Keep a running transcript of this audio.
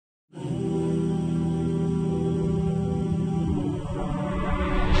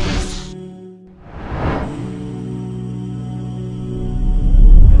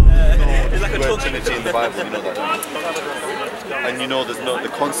the Bible, you know that, don't you? And you know the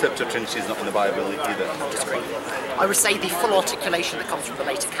concept of Trinity is not in the Bible either. I would say the full articulation that comes from the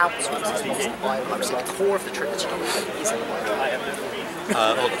later councils is not in the Bible. I would say the core of the Trinity is in the Bible.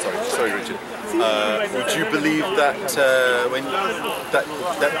 Sorry, Richard. Would you believe that that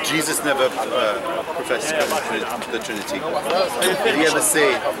Jesus never professed the Trinity? Did he ever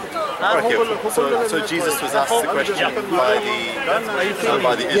say? Okay, so Jesus was asked the question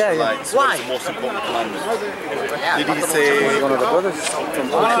by the Israelites, what is the most important commandment? Did he say? One of the brothers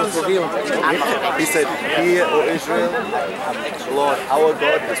he said, "Hear, O Israel, the Lord our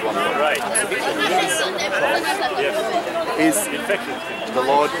God is one Lord." Is the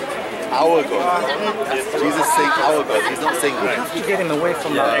Lord our God? Jesus saying our God. He's not saying God. You have to get him away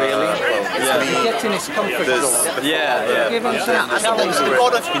from that, really. He gets in his comfort zone. Give him some challenge.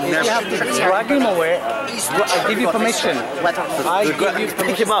 You have to drag him away. I give you permission.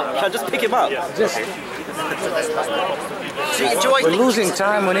 Pick him up. Can I just pick him up? We're losing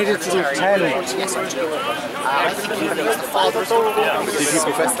time. We needed to do 10. Yes, I do. I think he believes the Father. Did he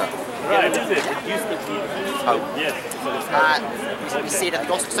profess that? We see it in the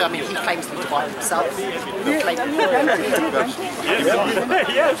Gospel. So I mean, he claims to be divine himself.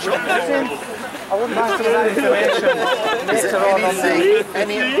 I wouldn't mind some of that information. Is there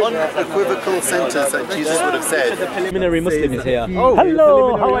any unequivocal sentence that Jesus would have said? The preliminary Muslim is here. Oh,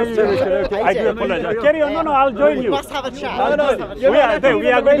 hello, how are you? I do apologize. Carry on, no, I'll join you. We must have a chat. No,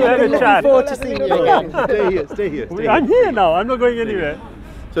 we are going to have a chat. Looking forward to seeing you again. Stay here. I'm here now, I'm not going anywhere.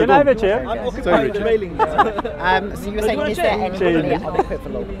 Can I have a chair? Sorry, Richard. So you were saying, is there any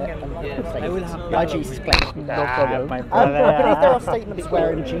unequivocal statements by Jesus claimed? No problem. But if there are statements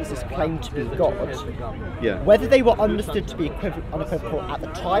wherein Jesus claimed to be God, whether they were understood to be unequivocal at the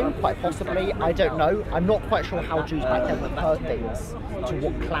time, quite possibly, I don't know. I'm not quite sure how Jews back then would heard things to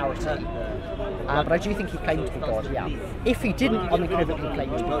what clarity. But I do think he claimed to be God, yeah. If he didn't unequivocally claim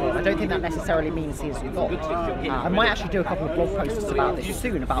to be God, I don't think that necessarily means he is God. I might actually do a couple of blog posts about this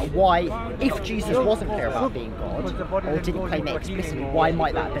soon, about why, if Jesus wasn't clear about being God, or didn't claim it explicitly, why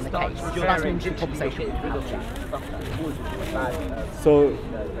might that have been the case? So that's an interesting conversation we can have. So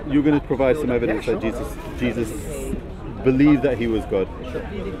you're going to provide some evidence that Jesus believed that he was God.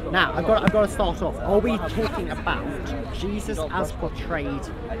 Now, I've got to start off. Are we talking about Jesus as portrayed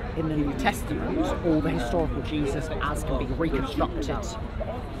in the New Testament, or the historical Jesus as can be reconstructed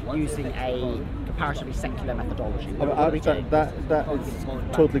using a comparatively secular methodology? That is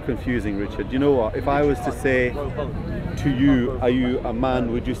totally confusing, Richard. You know what? If I was to say to you, are you a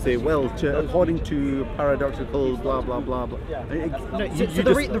man, would you say, well, according to paradoxical blah blah blah blah?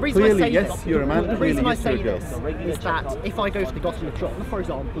 The reason I say yes, you're a man. The reason I say this is that if I go to the Gospel of John, for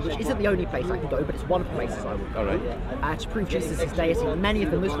example, which isn't the only place I can go, but it's one of the places I would go, to prove Jesus' deity, many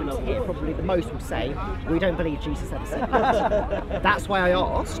of the Muslims here, probably the most, would say, we don't believe Jesus ever said that. That's why I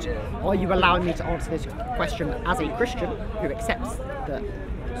asked, are you allowing me to answer this question as a Christian who accepts the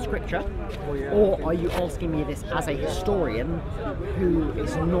Scripture, or are you asking me this as a historian who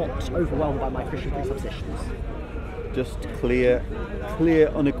is not overwhelmed by my Christian presuppositions? Just clear,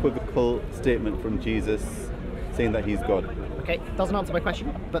 unequivocal statement from Jesus saying that he's God. Okay, doesn't answer my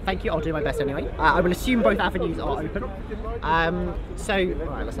question, but thank you, I'll do my best anyway. I will assume both avenues are open. So,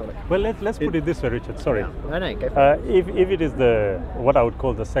 alright, let's have a look. Well, let's put it this way, Richard, sorry. No, go for it. If it is what I would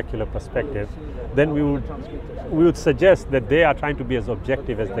call the secular perspective, then we would suggest that they are trying to be as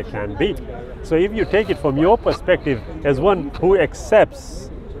objective as they can be. So if you take it from your perspective as one who accepts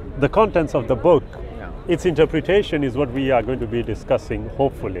the contents of the book, its interpretation is what we are going to be discussing,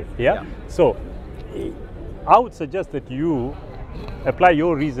 hopefully. Yeah? So I would suggest that you apply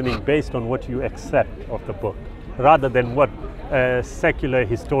your reasoning based on what you accept of the book, rather than what secular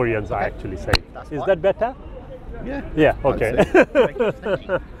historians are actually saying. Is that better? Yeah, okay.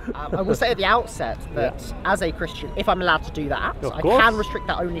 I will say at the outset that as a Christian, if I'm allowed to do that, I can restrict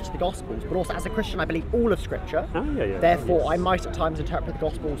that only to the Gospels, but also as a Christian I believe all of Scripture. Therefore I might at times interpret the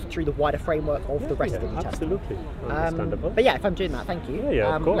Gospels through the wider framework of the rest of the New Testament. Absolutely, understandable. But yeah, if I'm doing that, thank you.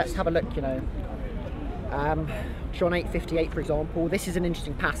 Of course. Let's have a look, John 8:58, for example. This is an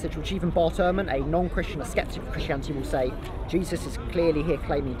interesting passage which even Bart Ehrman, a non-Christian, a skeptic of Christianity, will say Jesus is clearly here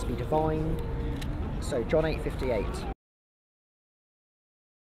claiming to be divine. So John 8:58.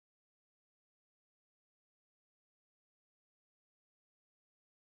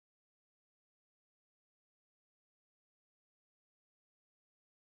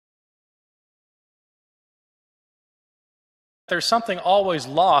 There's something always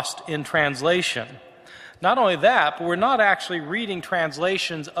lost in translation. Not only that, but we're not actually reading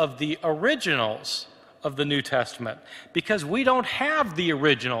translations of the originals of the New Testament, because we don't have the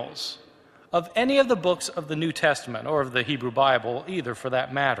originals of any of the books of the New Testament, or of the Hebrew Bible either, for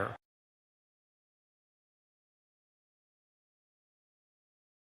that matter.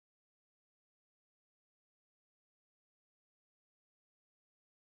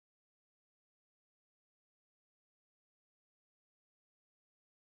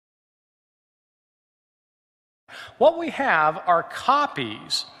 What we have are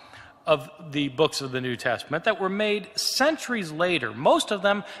copies of the books of the New Testament that were made centuries later, most of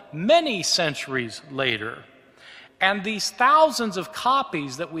them many centuries later. And these thousands of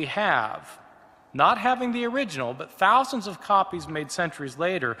copies that we have, not having the original, but thousands of copies made centuries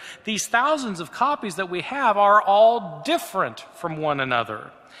later, these thousands of copies that we have are all different from one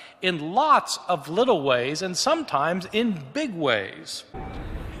another in lots of little ways and sometimes in big ways.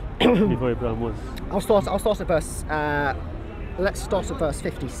 Before Abraham was. I'll start at verse. Let's start at verse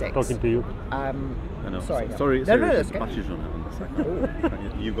 56. Talking to you. I know. Sorry. Sorry. No, that's okay. Passes on that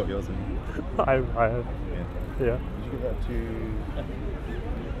one. You've got yours. I have. Yeah. Did you give that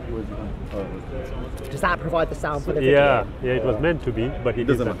to? Does that provide the sound for the video? Yeah, it was meant to be, but it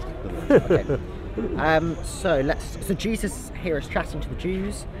doesn't matter. Okay. So Jesus here is chatting to the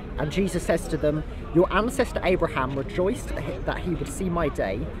Jews, and Jesus says to them, "Your ancestor Abraham rejoiced that he would see my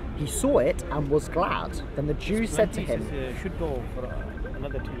day. He saw it and was glad." Then the Jews said to him, should go for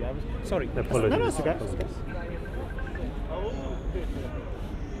another 2 hours. Sorry. Apologies. No, it's okay.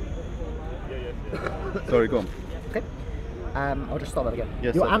 Sorry, go on. Okay. I'll just start that again.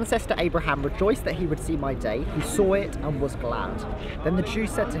 Yes, Your sorry. ancestor Abraham rejoiced that he would see my day. He saw it and was glad. Then the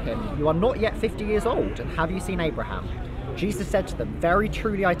Jews said to him, "You are not yet 50 years old, and have you seen Abraham?" Jesus said to them, "Very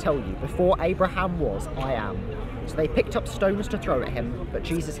truly I tell you, before Abraham was, I am." So they picked up stones to throw at him, but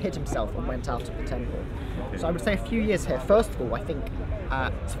Jesus hid himself and went out of the temple. So I would say a few years here. First of all, I think,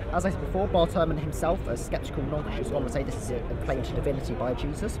 as I said before, Barterman himself, a skeptical non-Christian scholar, would say this is a claim to divinity by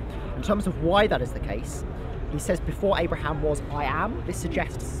Jesus. In terms of why that is the case, he says, before Abraham was, I am. This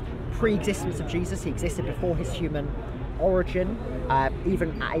suggests pre-existence of Jesus. He existed before his human origin.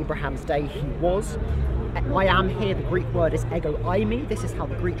 Even at Abraham's day, he was. I am here, the Greek word is ego eimi. This is how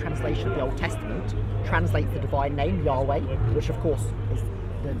the Greek translation of the Old Testament translates the divine name, Yahweh, which of course is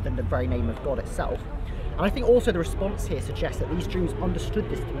the very name of God itself. And I think also the response here suggests that these Jews understood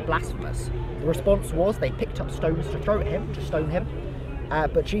this to be blasphemous. The response was they picked up stones to throw at him, to stone him,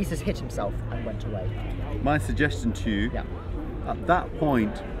 but Jesus hid himself and went away. My suggestion to you, at that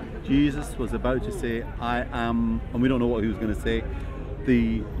point, Jesus was about to say, I am, and we don't know what he was going to say,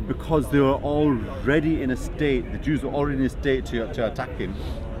 because they were already in a state, the Jews were already in a state to attack him.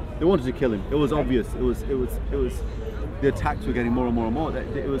 They wanted to kill him. It was obvious. It was. The attacks were getting more and more and more.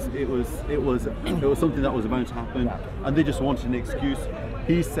 It was something that was about to happen, and they just wanted an excuse.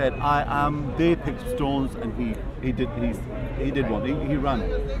 He said, "I am." They picked stones, and he did one. He ran,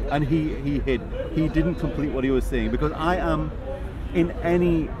 and he hid. He didn't complete what he was saying, because "I am," in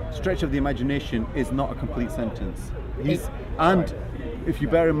any stretch of the imagination, is not a complete sentence. And if you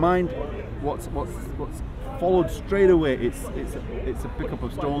bear in mind what's followed straight away, it's a pickup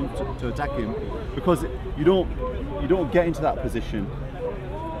of stones to attack him, because you don't get into that position.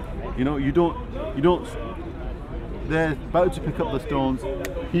 You don't. They're about to pick up the stones.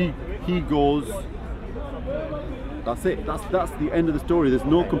 He goes. That's it. That's the end of the story. There's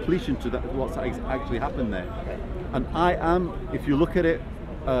no completion to that. What's actually happened there. And I am, if you look at it,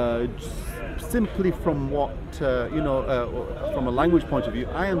 simply from what from a language point of view,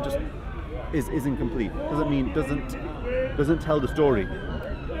 I am just is incomplete. Doesn't tell the story.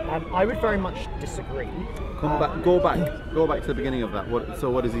 I would very much disagree. Go back to the beginning of that.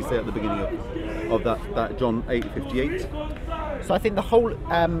 What does he say at the beginning of that John 8:58? So I think the whole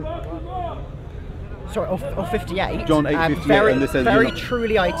of 58. John 8:58, and this says, "Very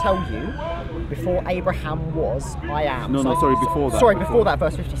truly I tell you, before Abraham was, I am." Before that. Sorry, before that,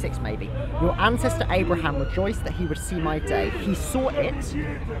 verse 56 maybe. "Your ancestor Abraham rejoiced that he would see my day. He saw it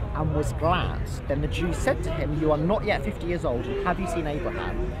and was glad. Then the Jews said to him, 'You are not yet 50 years old, and have you seen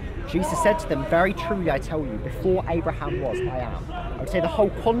Abraham?' Jesus said to them, 'Very truly I tell you, before Abraham was, I am.'" I would say the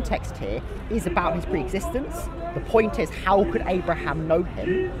whole context here is about his pre-existence. The point is, how could Abraham know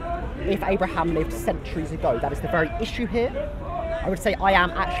him if Abraham lived centuries ago? That is the very issue here. I would say I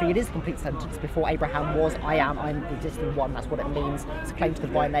am, actually, it is a complete sentence. Before Abraham was, I am the existing one. That's what it means. It's a claim to the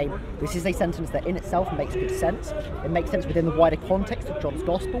divine name. This is a sentence that in itself makes good sense. It makes sense within the wider context of John's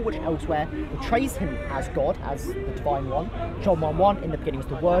Gospel, which elsewhere portrays him as God, as the divine one. John 1:1, in the beginning was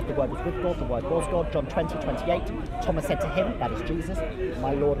the Word was with God, the Word was God. John 20:28, Thomas said to him, that is Jesus,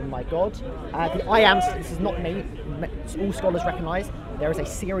 "My Lord and my God." The I am, this is not me, all scholars recognise there is a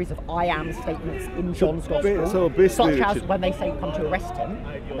series of I am statements in John's Gospel, So basically, such as Richard, when they say, "Come come to arrest him,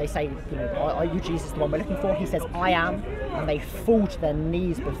 and they say, you know, are you Jesus, the one we're looking for? He says, I am, and they fall to their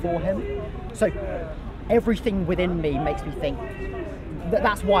knees before him. So everything within me makes me think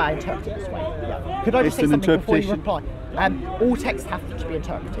that's why I interpret it this way. Yeah. Could I just say something before you reply? All texts have to be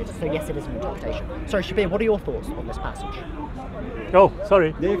interpreted, so yes, it is an interpretation. Sorry, Shabir, what are your thoughts on this passage? Oh,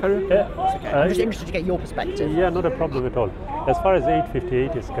 sorry. Yeah, okay. I'm just interested to get your perspective. Yeah, not a problem at all. As far as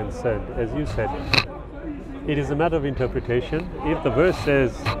 858 is concerned, as you said, it is a matter of interpretation. If the verse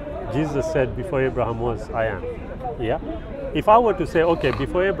says, Jesus said, before Abraham was, I am. Yeah. If I were to say, okay,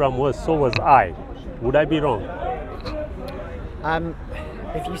 before Abraham was, so was I, would I be wrong?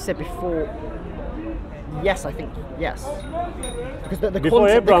 If you said before, yes, I think yes. Because the before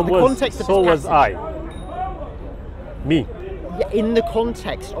Abraham was, so was I. Me. Yeah, in the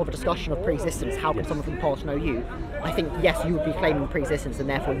context of a discussion of pre-existence, how can someone from the past know you? I think yes, you would be claiming pre-existence, and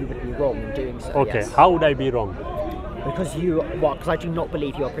therefore you would be wrong in doing so. Okay, yes. How would I be wrong? Because because I do not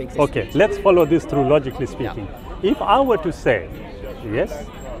believe you are pre-existent. Okay, let's follow this through logically speaking. Yeah. If I were to say, yes,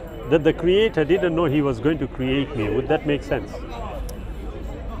 that the Creator didn't know He was going to create me, would that make sense?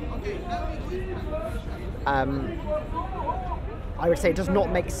 I would say it does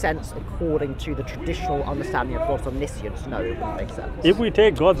not make sense according to the traditional understanding of God's omniscience. No, it wouldn't make sense. If we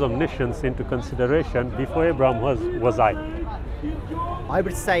take God's omniscience into consideration, before Abraham was I? I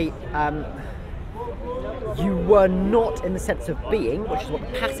would say you were not in the sense of being, which is what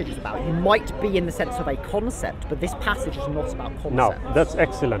the passage is about. You might be in the sense of a concept, but this passage is not about concept. Now, that's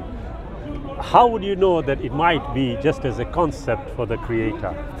excellent. How would you know that it might be just as a concept for the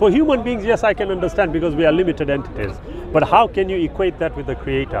Creator? For human beings, yes, I can understand because we are limited entities. But how can you equate that with the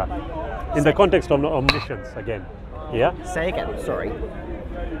Creator in the context of omniscience again? Yeah? Say again, sorry.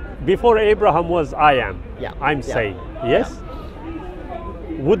 Before Abraham was, I am. Yeah. I'm saying, yes?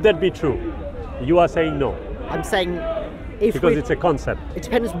 Yeah. Would that be true? You are saying no. I'm saying because it's a concept. It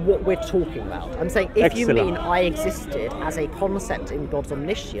depends what we're talking about. I'm saying if you mean I existed as a concept in God's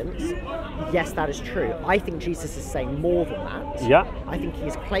omniscience, yes, that is true. I think Jesus is saying more than that. Yeah. I think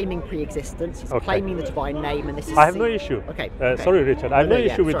he's claiming pre-existence, he's claiming the divine name, and this is... I have no issue. Okay. Sorry, Richard. I have no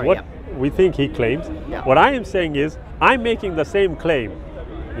issue with what we think he claims. Yeah. What I am saying is, I'm making the same claim.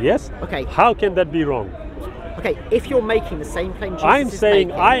 Yes? Okay. How can that be wrong? Okay, if you're making the same claim Jesus I'm saying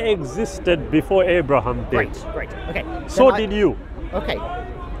making, I existed before Abraham did. Great. Okay. So did you. Okay.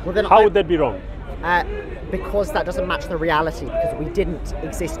 Well then how would that be wrong? Because that doesn't match the reality, because we didn't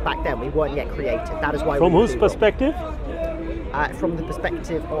exist back then. We weren't yet created. That is why From whose perspective? From the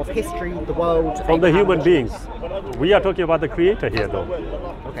perspective of history, the world. From the human beings. We are talking about the Creator here though.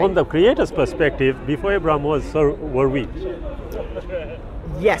 Okay. From the Creator's perspective, before Abraham was, so were we.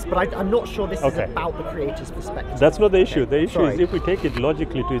 Yes, but I'm not sure this is about the Creator's perspective. That's not the issue. The issue is if we take it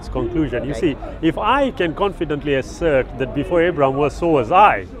logically to its conclusion. You see, if I can confidently assert that before Abraham was, so was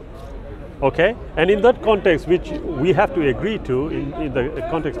I, okay? And in that context, which we have to agree to in the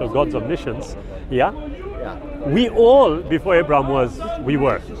context of God's omniscience, we all, before Abraham was, we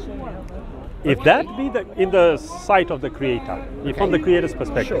were. If that be in the sight of the Creator, from the Creator's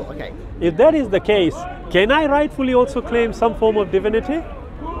perspective, if that is the case, can I rightfully also claim some form of divinity?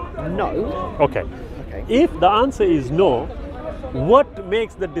 No. Okay. If the answer is no, what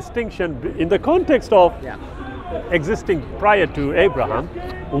makes the distinction in the context of existing prior to Abraham,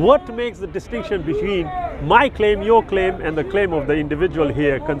 what makes the distinction between my claim, your claim, and the claim of the individual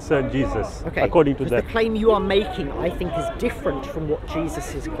here concerned Jesus, according to that? The claim you are making, I think, is different from what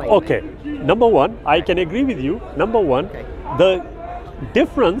Jesus is claiming. Okay. Number one, I can agree with you. Number one, the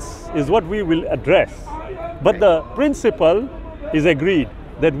difference is what we will address. But the principle is agreed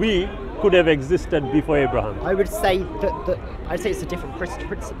that we could have existed before Abraham. I would say I'd say it's a different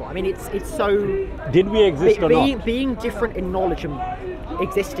principle. I mean, it's so. Did we exist or not? Being different in knowledge and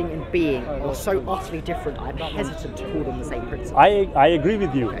existing in being are so utterly different. I'm hesitant to call them the same principle. I agree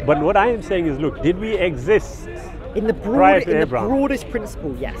with you, but what I am saying is, look, did we exist in the broadest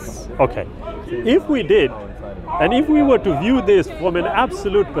principle? Yes. Okay, if we did, and if we were to view this from an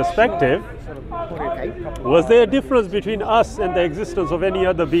absolute perspective, was there a difference between us and the existence of any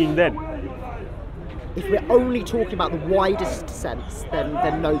other being then? If we're only talking about the widest sense,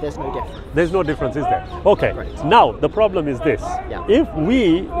 then no, there's no difference. There's no difference, is there? Okay. Right. Now, the problem is this. If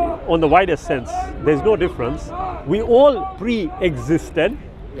we, on the widest sense, there's no difference, we all pre-existed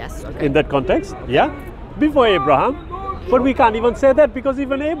in that context, before Abraham, but we can't even say that because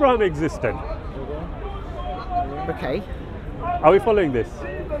even Abraham existed. Okay. Are we following this?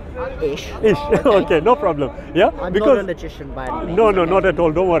 Ish. Okay, no problem. I'm not a logician by any means. No, not at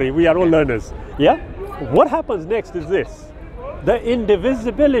all. Don't worry. We are all learners. What happens next is this. The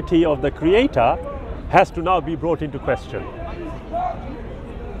indivisibility of the Creator has to now be brought into question.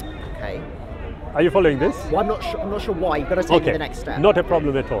 Okay. Are you following this? Well, I'm not sure why. You've got to take the next step. Not a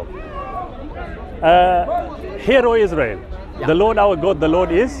problem at all. Hear, O Israel, the Lord our God, the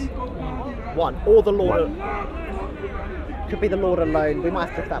Lord is one. Or the Lord. Could be the Lord alone. We might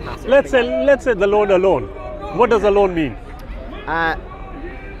have to look at that passage. Let's say the Lord alone. What does alone mean?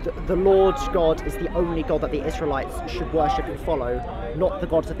 The Lord God is the only God that the Israelites should worship and follow, not the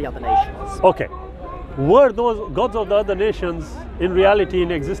gods of the other nations. Okay. Were those gods of the other nations in reality in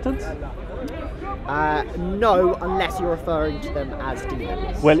existence? No, unless you're referring to them as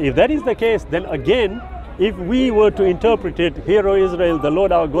demons. Well, if that is the case, then again, if we were to interpret it, Hear, O Israel, the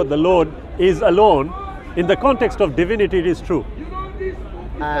Lord our God, the Lord is alone, in the context of divinity, it is true.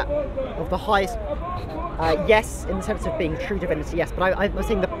 Of the highest, yes, in the sense of being true divinity, yes, but I'm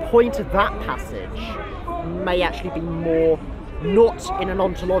saying the point of that passage may actually be more not in an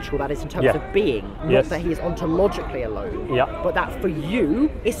ontological, that is in terms of being, not that he is ontologically alone, but that for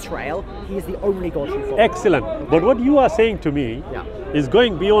you, Israel, he is the only God you follow. Excellent. But what you are saying to me is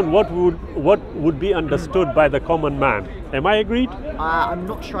going beyond what would be understood by the common man. Am I agreed? I'm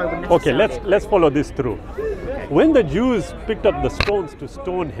not sure I would necessarily Okay, let's follow this through. When the Jews picked up the stones to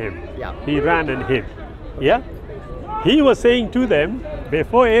stone him, he ran and hid. Yeah? He was saying to them,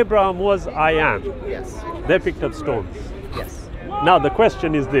 before Abraham was, I am. Yes. They picked up stones. Yes. Now the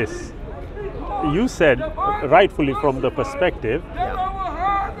question is this. You said, rightfully from the perspective,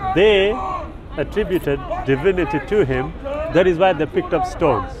 they attributed divinity to him. That is why they picked up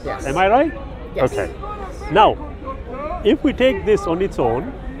stones. Yes. Am I right? Yes. Okay. Now, if we take this on its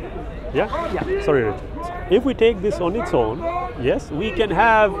own, sorry, Richard. If we take this on its own, yes, we can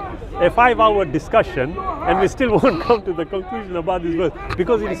have a 5-hour discussion and we still won't come to the conclusion about this verse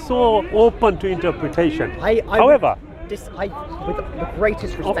because it is so open to interpretation. However, with the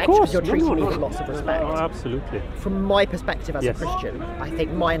greatest respect, because you're treating me with lots of respect. Oh, absolutely. From my perspective as a Christian, I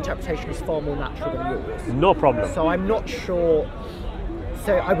think my interpretation is far more natural than yours. No problem. So I'm not sure.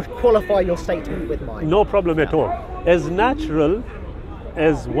 So I would qualify your statement with mine. No problem at all. As natural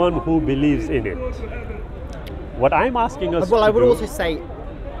as one who believes in it. What I'm asking us I would do, also say,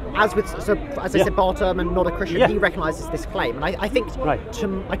 as I said, Bart Ehrman, not a Christian, he recognises this claim, and I think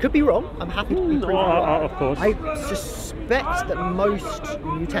I could be wrong. I'm happy to be proven wrong. Of course. I suspect that most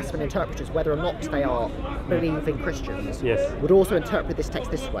New Testament interpreters, whether or not they are believing Christians, would also interpret this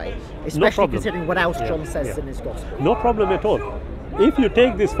text this way, especially considering what else John says in his gospel. No problem at all. If you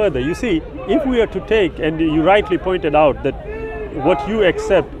take this further, you see, if we are to take, and you rightly pointed out that what you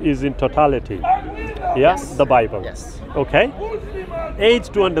accept is in totality, the Bible. Yes. Okay? Aids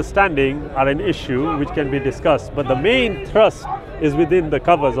to understanding are an issue which can be discussed, but the main thrust is within the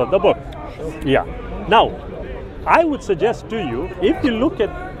covers of the book. Sure. Now, I would suggest to you, if you look at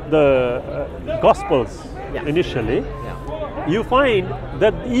the Gospels initially, you find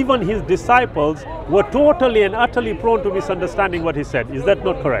that even his disciples were totally and utterly prone to misunderstanding what he said. Is that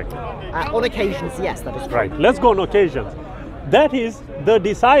not correct? On occasions, yes, that is true. Right. Let's go on occasions. That is the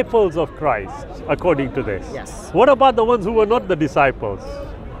disciples of Christ, according to this. Yes. What about the ones who were not the disciples?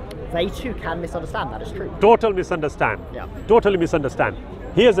 They too can misunderstand, that is true. Total misunderstand. Totally misunderstand.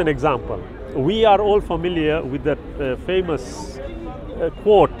 Here's an example. We are all familiar with that famous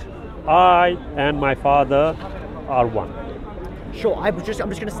quote, I and my Father are one. Sure, I'm just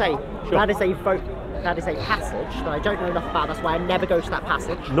going to say, that is a passage that I don't know enough about. That's why I never go to that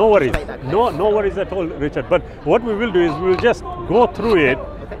passage. No worries. No worries at all, Richard. But what we will do is we'll just go through it.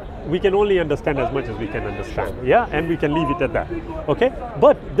 We can only understand as much as we can understand. And we can leave it at that. Okay?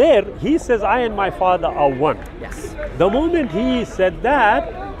 But there, he says, I and my Father are one. Yes. The moment he said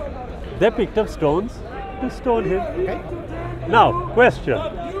that, they picked up stones to stone him. Okay. Now, question.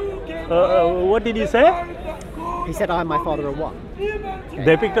 What did he say? He said, I and my Father are one. Okay.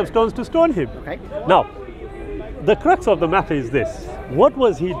 They picked up stones to stone him. Okay. Now, the crux of the matter is this. What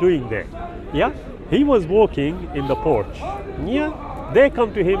was he doing there? He was walking in the porch. They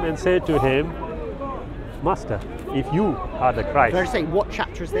come to him and say to him, Master, if you are the Christ. Can I say, what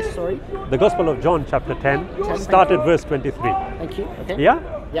chapter is this, sorry? The Gospel of John, chapter 10, start at verse 23. Thank you. Okay. Yeah?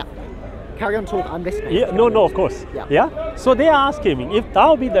 Carry on talk, I'm listening. No, of course. So they ask him, if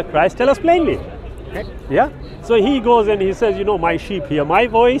thou be the Christ, tell us plainly. Okay. So he goes and he says, my sheep hear my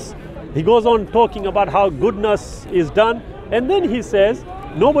voice. He goes on talking about how goodness is done. And then he says,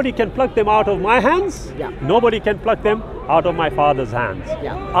 nobody can pluck them out of my hands. Nobody can pluck them out of my Father's hands.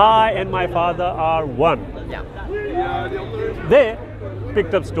 I and my Father are one. They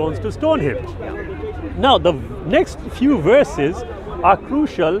picked up stones to stone him. Now, the next few verses are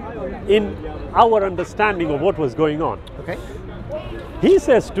crucial in our understanding of what was going on. Okay. He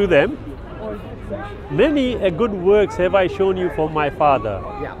says to them, many good works have I shown you from my Father.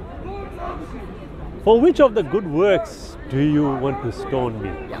 for which of the good works do you want to stone me?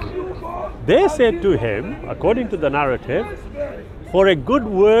 Yeah. They said to him, according to the narrative, for a good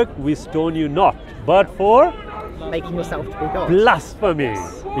work we stone you not, but for making yourself to be God. Blasphemy.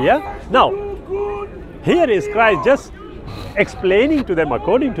 Yeah? Now, here is Christ just explaining to them,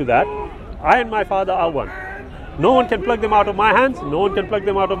 according to that, I and my Father are one. No one can pluck them out of my hands, no one can pluck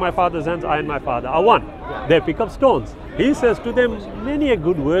them out of my Father's hands. I and my Father are one. Yeah. They pick up stones. He says to them, many a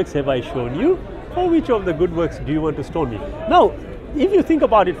good works have I shown you. For which of the good works do you want to stone me? Now, if you think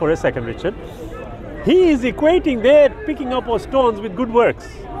about it for a second, Richard, he is equating their picking up of stones with good works.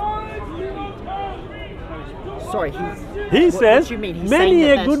 Sorry, he says, what do you mean? many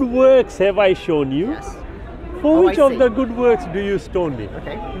a good works have I shown you. Yes. For which of the good works do you stone me?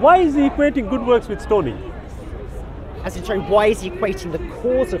 Okay. Why is he equating good works with stoning? As in, sorry, why is he equating the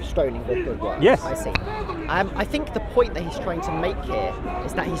cause of stoning with good works? Yes. I see. I think the point that he's trying to make here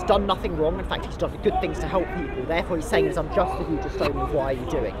is that he's done nothing wrong. In fact, he's done good things to help people. Therefore, he's saying it's unjust of you to stone me. Why are you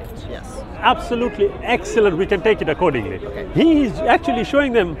doing it? Yes. Absolutely excellent. We can take it accordingly. Okay. He is actually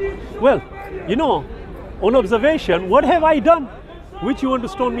showing them, well, you know, on observation, what have I done which you want to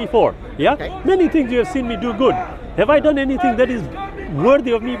stone me for? Yeah? Okay. Many things you have seen me do good. Have I done anything that is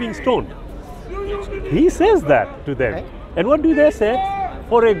worthy of me being stoned? He says that to them. Okay. And what do they say?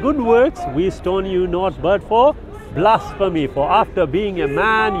 For a good works we stone you not, but for blasphemy. For after being a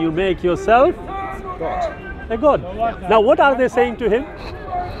man you make yourself God. a God. Now what are they saying to him?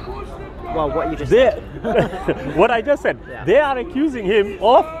 Well, what you just said. What I just said. Yeah. They are accusing him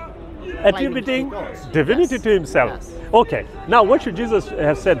of attributing divinity to himself. Yes. Okay. Now what should Jesus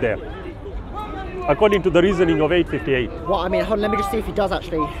have said there? According to the reasoning of 858. Well, I mean, hold on, let me just see if he does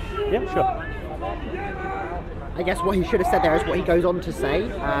actually. Yeah, sure. I guess what he should have said there is what he goes on to say.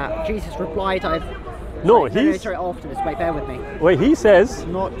 Jesus replied, No, sorry, after this, wait, bear with me. Well, he says,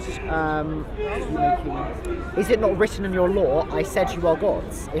 Not, is it not written in your law, I said you are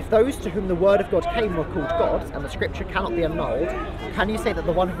gods? If those to whom the word of God came were called gods, and the scripture cannot be annulled, can you say that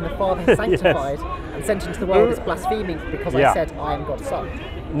the one whom the Father has sanctified and sent into the world is blaspheming because I said I am God's son?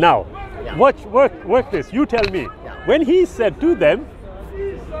 now, work this, you tell me. Yeah. When he said to them,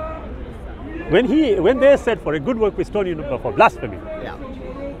 when they said for a good work we stone you for blasphemy, Yeah.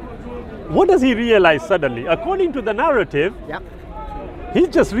 what does he realize suddenly? According to the narrative, Yeah. he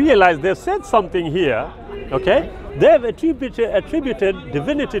just realized they've said something here, okay? They've attributed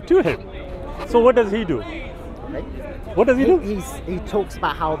divinity to him. So what does he do? Okay. What does he do? He talks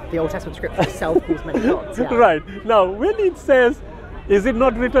about how the Old Testament scripture itself calls many gods. Yeah. Right. Now, when it says, is it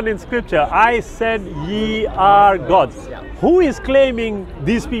not written in scripture, I said ye are gods? Yeah. Who is claiming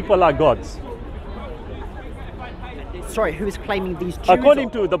these people are gods? Sorry, who is claiming these Jews? According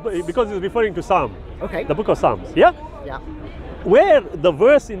to because it's referring to Psalm. Okay. The book of Psalms. Yeah? Yeah. Where the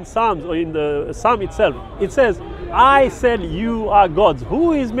verse in Psalms or in the Psalm itself, it says, I said you are gods.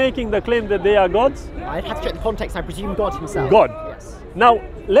 Who is making the claim that they are gods? I'd have to check the context. I presume God himself. God. Yes. Now,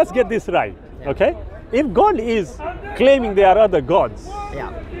 let's get this right, okay? If God is claiming there are other gods,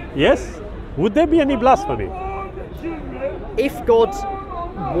 Yeah. yes, would there be any blasphemy? If God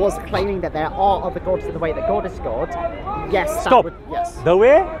was claiming that there are other gods in the way that God is God, yes. Stop. Yes. The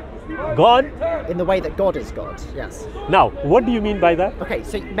way God. In the way that God is God, yes. Now, what do you mean by that? Okay,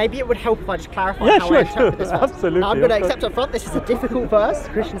 so maybe it would help if I just clarify Yeah, how sure, I interpret sure. this verse. Absolutely, Now, I'm going to of course. accept up front, this is a difficult verse.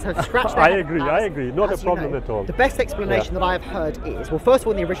 Christians have scratched their I head agree, at I agree. Not a as you problem know. at all. The best explanation that I have heard is, well, first of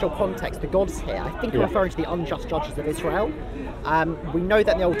all, in the original context, the gods here, I think are referring to the unjust judges of Israel. We know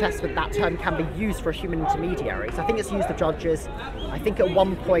that in the Old Testament that term can be used for a human intermediary. So I think it's used of judges. I think at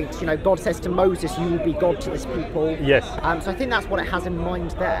one point, you know, God says to Moses, you will be God to this people. Yes. So I think that's what it has in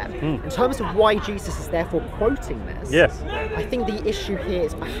mind there. In terms of why Jesus is therefore quoting this, Yes. I think the issue here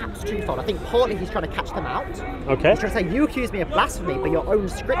is perhaps twofold. I think partly he's trying to catch them out. Okay. He's trying to say, you accuse me of blasphemy, but your own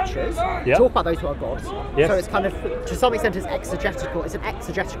scriptures talk about those who are gods. Yes. So it's kind of, to some extent, it's exegetical. It's an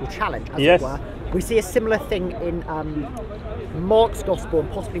exegetical challenge, as Yes. it were. We see a similar thing in Mark's Gospel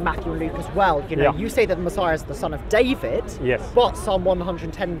and possibly Matthew and Luke as well. You know, you say that the Messiah is the son of David, Yes. but Psalm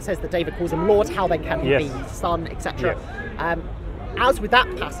 110 says that David calls him Lord. How then can he be his son, etc. As with that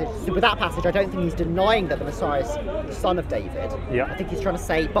passage, I don't think he's denying that the Messiah is the son of David. Yeah. I think he's trying to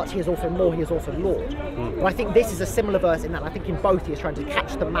say, but he is also more, he is also Lord. But I think this is a similar verse in that I think in both he is trying to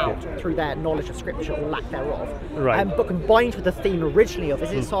catch them out through their knowledge of Scripture or lack thereof. Right. But combined with the theme originally of,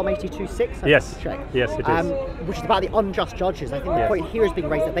 is it Psalm 82:6? Yes. Check. Yes, it is. Which is about the unjust judges. I think the point here is being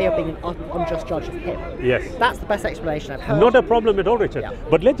raised that they are being an unjust judge of him. Yes. That's the best explanation I've heard. Not a problem at all, Richard. Yeah.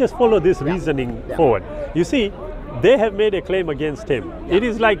 But let's just follow this reasoning forward. You see, they have made a claim against him. It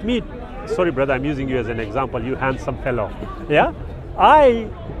is like me, sorry brother, I'm using you as an example, you handsome fellow. Yeah? I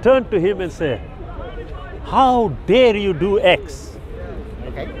turn to him and say, how dare you do X?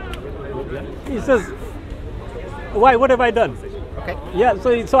 Okay. He says, why, what have I done? Okay. Yeah,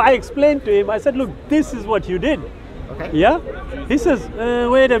 so I explained to him, I said, look, this is what you did. Okay. Yeah? He says,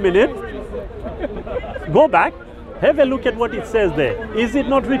 wait a minute, go back, have a look at what it says there. Is it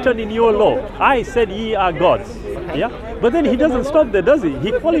not written in your law? I said ye are gods. Okay. Yeah? But then he doesn't stop there, does he?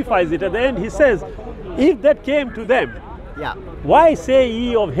 He qualifies it at the end. He says, if that came to them, Yeah. why say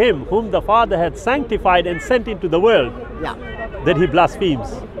ye of him whom the Father had sanctified and sent into the world Yeah. that he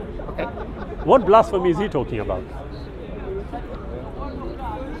blasphemes? Okay. What blasphemy is he talking about?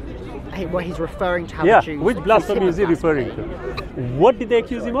 Well, he's referring to how Yeah, the Jews which blasphemy is he referring to? What did they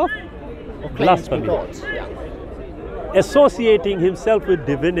accuse him of? Or claiming to be Blasphemy. God. Yeah. Associating himself with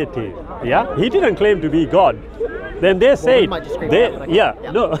divinity. Yeah, he didn't claim to be God. Then they say, might disagree with that, but okay.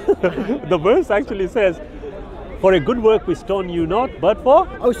 Yeah. no. The verse actually says, "For a good work we stone you not, but for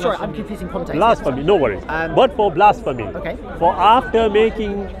Oh, sorry, I'm confusing context. blasphemy." No worries. But for blasphemy. Okay. For after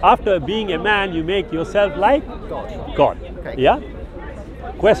being a man, you make yourself like God. God. Okay. Yeah.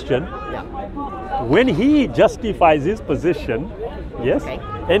 Question. Yeah. When he justifies his position, yes, Okay.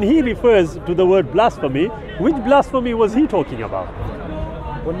 and he refers to the word blasphemy, which blasphemy was he talking about?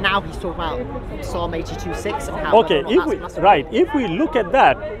 Well, now he's talking about Psalm 82:6 and how. Okay, if we look at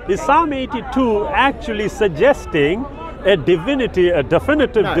that, is Psalm 82 actually suggesting a divinity, a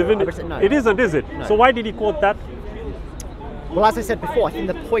definitive No, divinity? no. It isn't, is it? No. So why did he quote that? Well, as I said before, I think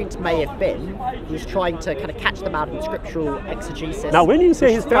the point may have been he's trying to kind of catch them out in scriptural exegesis. Now, when you say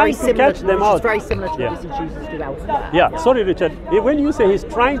which he's is very trying to catch them which out, is very similar to Yeah. what we see Jesus do elsewhere. Yeah, sorry, Richard. When you say he's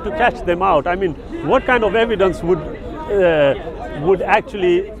trying to catch them out, I mean, what kind of evidence would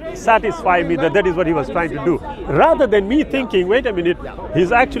actually satisfy me that is what he was trying to do? Rather than me thinking, wait a minute,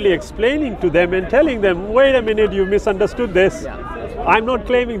 he's actually explaining to them and telling them, wait a minute, you misunderstood this. Yeah. I'm not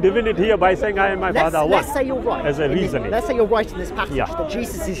claiming divinity here by saying I and my Father are one. Let's say you're right. As a reasoning. Let's say you're right in this passage Yeah. that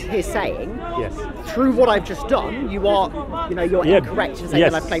Jesus is here saying, Yes. through what I've just done, you're Yeah. incorrect in saying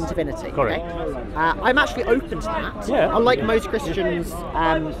Yes. that I've claimed divinity. Correct. Okay? I'm actually open to that. Yeah. Unlike most Christians,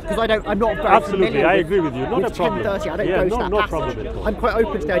 because I'm not very Absolutely, familiar I with, agree with you. Not with a problem. 10:30. I don't Yeah, go to no- that no passage. problem at all. I'm quite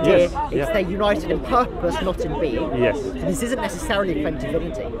open to the idea Yes, it's yeah. they're united in purpose, not in being. Yes. So this isn't necessarily a claim to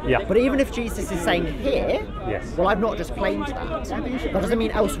divinity. Yeah. But even if Jesus is saying here, Yes. well, I've not just claimed that. That doesn't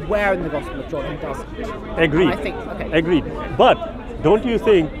mean elsewhere in the Gospel of John he doesn't. Agreed. And I think, okay. Agreed. But don't you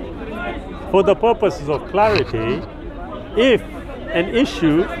think, for the purposes of clarity, if an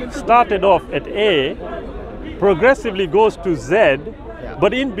issue started off at A, progressively goes to Z,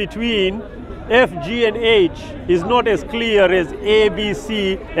 but in between F, G, and H is not as clear as A, B,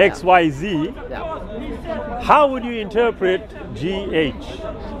 C, X, Y, Z, how would you interpret G, H?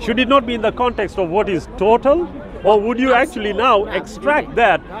 Should it not be in the context of what is total? Or would you actually now extract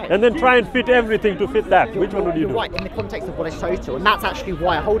that and then try and fit everything to fit that? Which one would you You're do? right, in the context of what is total, and that's actually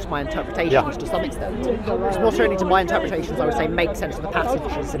why I hold to my interpretations Yeah. to some extent. Because not only do my interpretations, I would say, make sense of the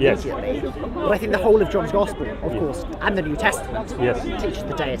passages Yes. immediately, but I think the whole of John's Gospel, of course, and the New Testament, Yes. teaches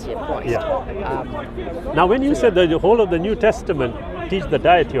the deity of Christ. Yeah. Now, when you said that the whole of the New Testament teach the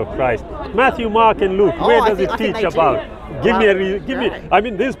deity of Christ, Matthew, Mark, and Luke, where does it I think teach they do. about? Give me. I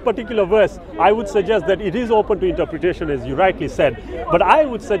mean, this particular verse, I would suggest that it is open to interpretation, as you rightly said. But I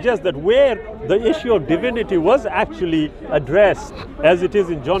would suggest that where the issue of divinity was actually addressed, as it is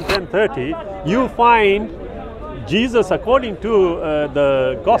in John 10:30, you find Jesus, according to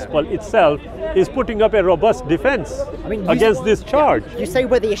the gospel itself, is putting up a robust defense against this charge. You say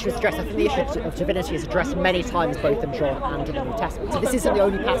where the issue is addressed. I think the issue of divinity is addressed many times both in John and in the New Testament. So this isn't the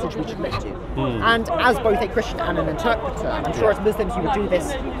only passage we should look to. And as both a Christian and an interpreter, and I'm sure as Muslims you would do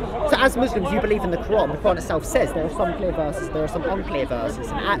this. So as Muslims you believe in the Quran. The Quran itself says there are some clear verses, there are some unclear verses,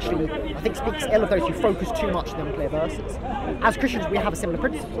 and actually I think speaks ill of those who focus too much on the unclear verses. As Christians we have a similar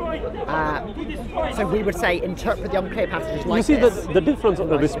principle. So we would say interpret the unclear passages like You see, this. the difference,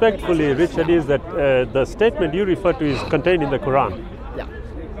 respectfully, Richard, is that the statement you refer to is contained in the Quran. Yeah.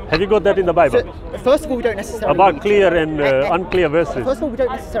 Have you got that in the Bible? So, first of all, we don't necessarily About need clear to. and unclear verses. First of all, we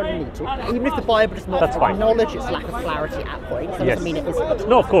don't necessarily need to. Even if the Bible does not That's fine. acknowledge its lack of clarity at points, that Yes. doesn't mean it isn't.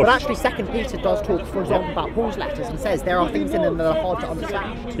 No, of course. But actually, 2 Peter does talk, for example, about Paul's letters and says there are things in them that are hard to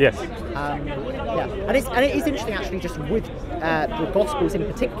understand. Yes. And it is interesting actually, just with the Gospels in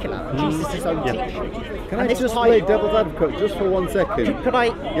particular, Jesus' own teaching. Can I just play devil's advocate just for 1 second? Could I,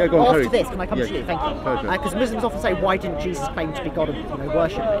 Yeah, go on, after Harry. this, can I come to you? Thank you. Because Muslims often say, why didn't Jesus claim to be God and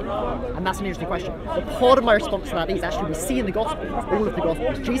worship me? And that's an interesting question. But part of my response to that is actually we see in the Gospels, all of the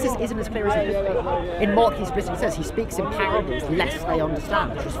Gospels, Jesus isn't as clear as he could be. In Mark, he specifically says he speaks in parables lest they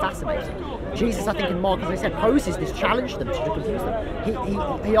understand, which is fascinating. Jesus, I think in Mark, as I said, poses this challenge to them to confuse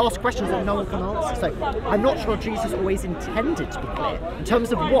them. He asks questions that no one can answer. So I'm not sure Jesus always intended to be clear. In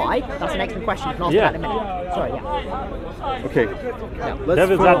terms of why, that's an excellent question. You can ask that in a minute. Sorry, yeah. Okay. Yeah.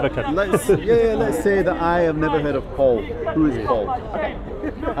 Devil's advocate. Let's say that I have never heard of Paul. Who is Paul?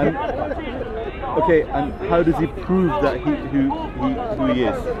 And how does he prove that who he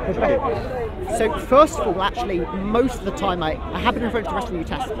is? Okay. So first of all, actually, most of the time I have been referring to the rest of the New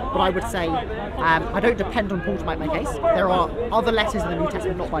Testament, but I would say I don't depend on Paul to make my case. There are other letters in the New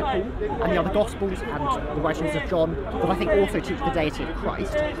Testament not by Paul, and the other Gospels and the writings of John that I think also teach the deity of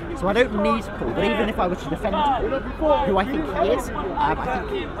Christ. So I don't need Paul, but even if I were to defend Paul, who I think he is,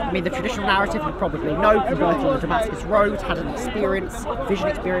 I mean, the traditional narrative you probably know, converted on the Damascus Road, had an vision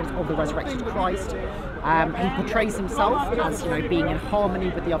experience of the resurrected Christ. He portrays himself as, being in harmony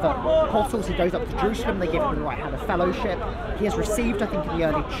with the other apostles. He goes up to Jerusalem, they give him the right hand of fellowship. He has received, I think, in the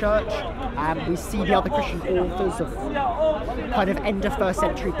early church. We see the other Christian authors of kind of end of 1st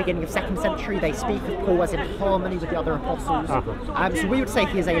century, beginning of 2nd century. They speak of Paul as in harmony with the other apostles. So we would say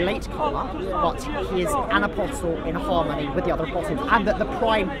he is a late comer, but he is an apostle in harmony with the other apostles, and that the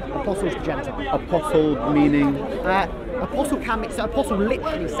prime apostle is the Gentile. Apostle meaning? Apostle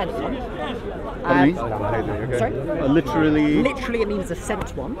literally sent one. Sorry? Literally it means a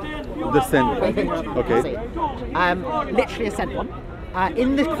sent one. The sent one. Okay. Literally a sent one.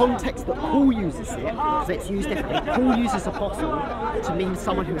 In the context that Paul uses it, because it's used differently, Paul uses apostle to mean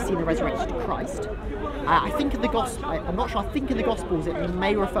someone who has seen the resurrected Christ. I think in the Gospel, I'm not sure, I think in the Gospels it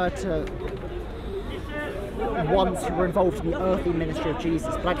may refer to ones who were involved in the earthly ministry of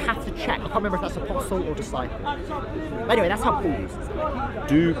Jesus, but I'd have to check. I can't remember if that's apostle or disciple. But anyway, that's how Paul uses it.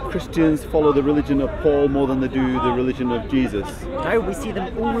 Do Christians follow the religion of Paul more than they do the religion of Jesus? No, we see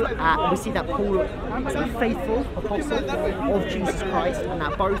them all. We see that Paul is a faithful apostle of Jesus Christ, and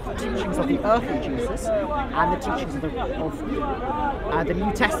that both the teachings of the earthly Jesus and the teachings of the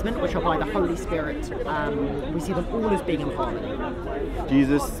New Testament, which are by the Holy Spirit, we see them all as being in harmony.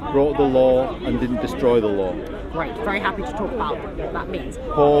 Jesus brought the law and didn't destroy the law. Great, very happy to talk about what that means.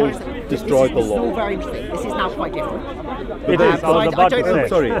 Paul destroyed the law. This is all very interesting. This is now quite different. It is. I was about to say.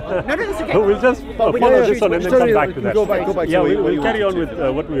 Sorry. No, that's okay. We'll just follow this on and then come back to that. Go back. Yeah, we'll carry on with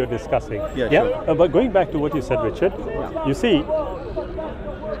what we were discussing. Yeah. Sure. But going back to what you said, Richard, you see,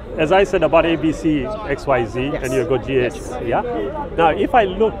 as I said about ABC, XYZ, yes. and you go GH, yes. yeah? Now, if I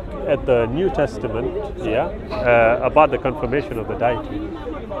look at the New Testament, about the confirmation of the deity,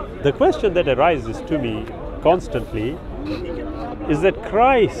 the question that arises to me constantly is that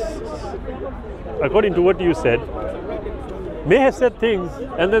Christ, according to what you said, may have said things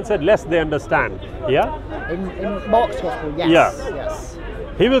and then said lest they understand. Yeah? In Mark's Gospel, yes. Yeah. Yes.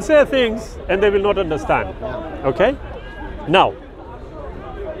 He will say things and they will not understand. Yeah. Okay? Now,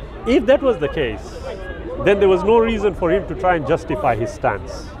 if that was the case, then there was no reason for him to try and justify his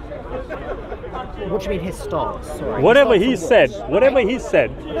stance. What do you mean his stance? Sorry. Whatever he said,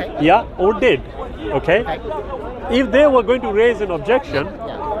 Okay. yeah, or did, okay? If they were going to raise an objection,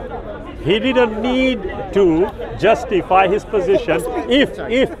 he didn't need to justify his position if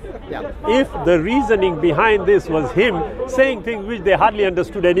the reasoning behind this was him saying things which they hardly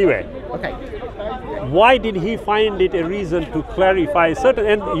understood anyway. Okay. Why did he find it a reason to clarify certain,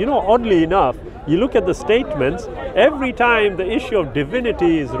 and oddly enough, you look at the statements, every time the issue of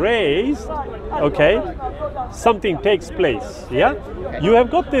divinity is raised, okay, something takes place, yeah? You have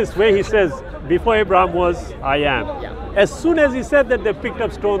got this where he says, before Abraham was, I am. Yeah. As soon as he said that, they picked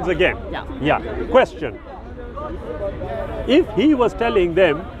up stones again. Yeah. Question. If he was telling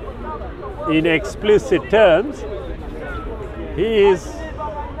them in explicit terms, he is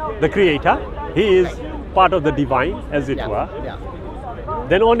the creator, he is part of the divine, as it were,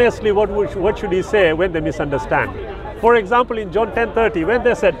 then honestly, what should he say when they misunderstand? For example, in John 10:30, when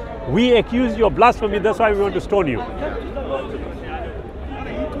they said, we accuse you of blasphemy, that's why we want to stone you.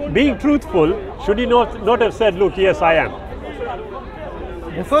 Being truthful, should he not have said, look, yes, I am?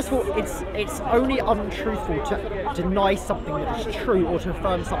 Well, first of all, it's only untruthful to deny something that is true or to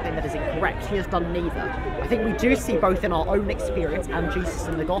affirm something that is incorrect. He has done neither. I think we do see both in our own experience and Jesus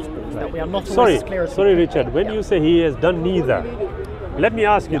in the Gospels that we are not always as clear as Sorry, Richard, when you say he has done neither, let me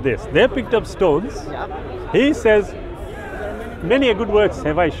ask you this. They picked up stones. He says, many good works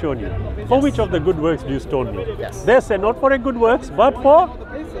have I shown you. For which of the good works do you stone me? Yes. They say, not for a good works, but for?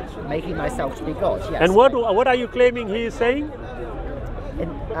 Making myself to be God, yes. And what are you claiming he is saying? In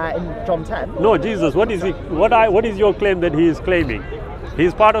John 10? No, Jesus, what is your claim that he is claiming?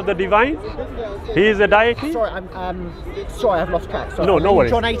 He's part of the divine? He is a deity? Sorry, sorry, I've lost track. Sorry. No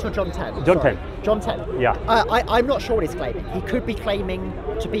worries. John 8 or John 10? John 10. John 10. Yeah. I'm not sure what he's claiming. He could be claiming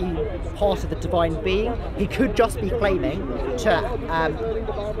to be part of the divine being. He could just be claiming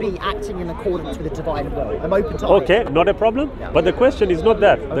to be acting in accordance with the divine will. I'm open to Okay, not a problem. Yeah. But the question is not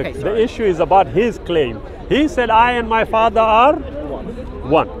that. Okay, the issue is about his claim. He said, I and my Father are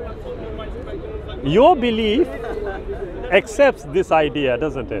one. Your belief accepts this idea,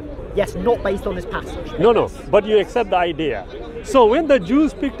 doesn't it? Yes, not based on this passage. No, but you accept the idea. So when the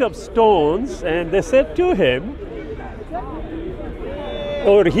Jews picked up stones and they said to him,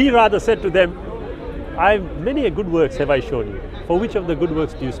 or he rather said to them, many good works have I shown you. For which of the good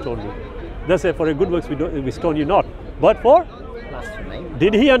works do you stone me? They say, for a good works we stone you not. But for? Blasphemy.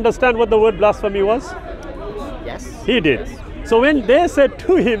 Did he understand what the word blasphemy was? Yes. He did. So when they said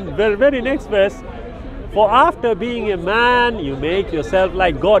to him, the very next verse, for after being a man, you make yourself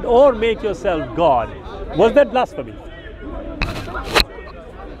like God, or make yourself God. Was that blasphemy?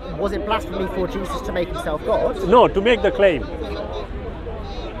 Was it blasphemy for Jesus to make himself God? No, to make the claim.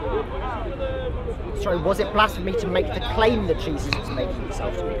 Sorry, was it blasphemy to make the claim that Jesus was making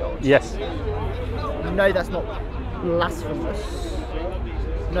himself to be God? Yes. No, that's not blasphemous.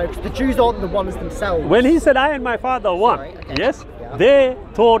 No, because the Jews aren't the ones themselves. When he said, I and my Father are one, okay. Yes, they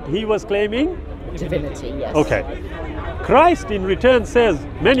thought he was claiming divinity, yes. Okay. Christ in return says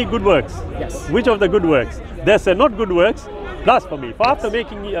many good works. Yes. Which of the good works? They say not good works, blasphemy. For after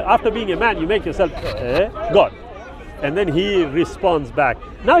being a man, you make yourself God. And then he responds back.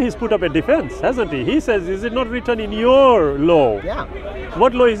 Now he's put up a defense, hasn't he? He says, is it not written in your law? Yeah.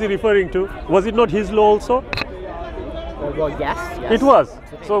 What law is he referring to? Was it not his law also? Well, yes. It was.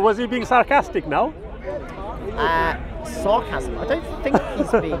 So was he being sarcastic now? Sarcasm. I don't think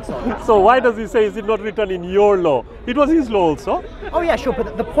he's being sarcastic. So why does he say, is it not written in your law? It was his law also. Oh yeah, sure,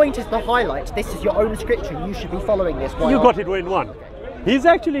 but the point is to highlight, this is your own scripture, you should be following this. You got it in one. He's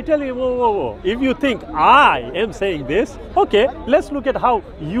actually telling him, whoa. If you think I am saying this, okay, let's look at how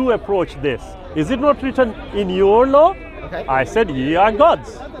you approach this. Is it not written in your law? Okay. I said, ye are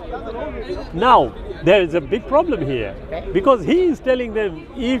gods. Now, there is a big problem here. Okay. Because he is telling them,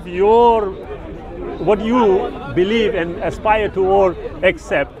 if what you believe and aspire to or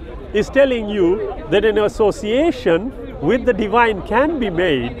accept is telling you that an association with the divine can be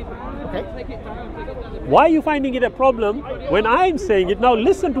made. Okay. Why are you finding it a problem when I'm saying it? Now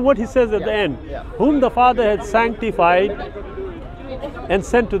listen to what he says at the end. Yeah. Whom the Father had sanctified and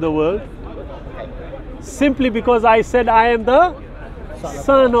sent to the world. Simply because I said I am the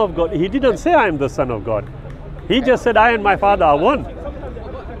Son of God. He didn't say I am the Son of God. He just said I and my Father are one.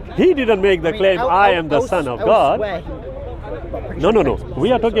 He didn't make the claim I am the Son of God. No.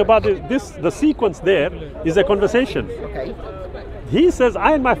 We are talking about this. The sequence there is a conversation. Okay. He says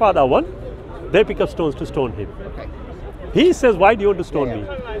I and my Father are one. They pick up stones to stone him. Okay. He says, why do you want to stone me?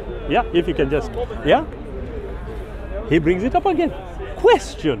 Yeah, if you can just, He brings it up again.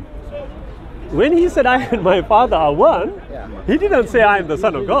 Question. When he said, I and my Father are one, he didn't say, I am the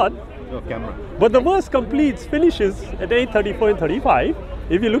Son of God. But the verse finishes at 8:34 and 35.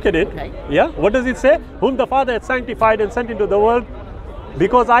 If you look at it, what does it say? Whom the Father had sanctified and sent into the world,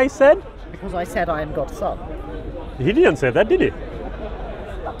 because I said? Because I said I am God's Son. He didn't say that, did he?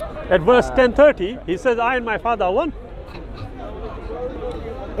 At verse 10:30, he says, I and my Father are one.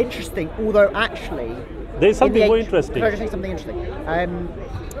 Interesting, although actually... There's something more interesting. Can I just say something interesting?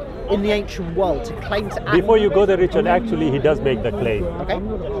 In the ancient world, to claim to... Before you go there, Richard, actually he does make the claim. Okay.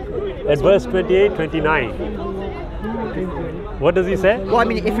 At verse 28, 29. What does he say? Well, I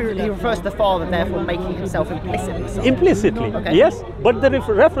mean, if he refers to the Father, therefore making himself implicitly. Implicitly, okay. Yes. But the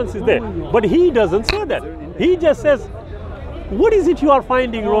reference is there. But he doesn't say that. He just says, what is it you are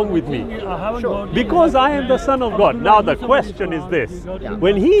finding wrong with me? Sure. Because I am the Son of God. Now the question is this.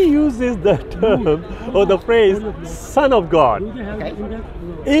 When he uses the term or the phrase Son of God,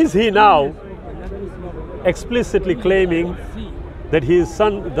 is he now explicitly claiming that he is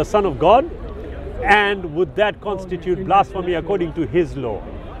the Son of God? And would that constitute blasphemy according to his law?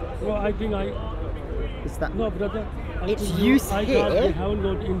 Well, I think Is that... No, brother. Its use here haven't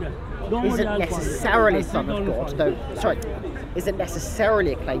got in there. isn't necessarily Son of God, though, sorry, isn't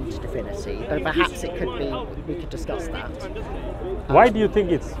necessarily a claim to divinity, though perhaps it could be, we could discuss that. Why do you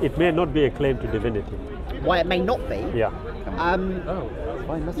think it may not be a claim to divinity? Why it may not be? Yeah.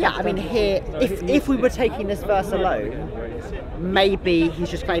 Yeah, I mean here, if we were taking this verse alone, maybe he's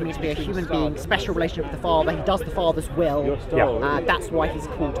just claiming to be a human being, special relationship with the Father. He does the Father's will. That's why he's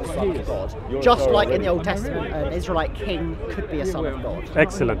called the Son of God. Just like in the Old Testament, an Israelite king could be a son of God.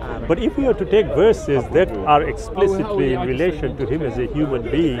 Excellent. But if we are to take verses that are explicitly in relation to him as a human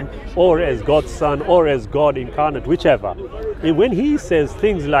being, or as God's son, or as God incarnate, whichever, when he says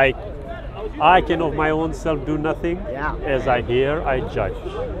things like, I can of my own self do nothing, as I hear, I judge.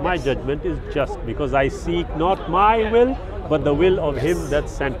 My judgment is just, because I seek not my will, but the will of him that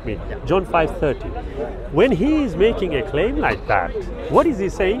sent me. John 5:30. When he is making a claim like that, what is he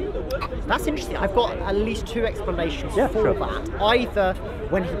saying? That's interesting. I've got at least two explanations for that. Either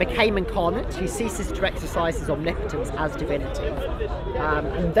when he became incarnate, he ceases to exercise his omnipotence as divinity,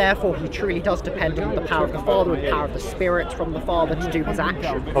 and therefore he truly does depend on the power of the Father and the power of the Spirit from the Father to do his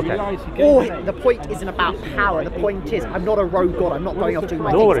action. Or the point isn't about power. The point is, I'm not a rogue God. I'm not going off doing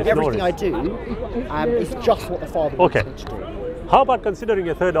my things. Everything I do is just what the Father wants me to do. How about considering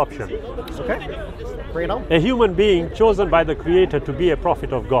a third option? Bring it on. A human being chosen by the Creator to be a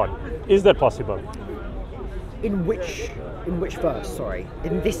prophet of God. Is that possible? In which verse, sorry?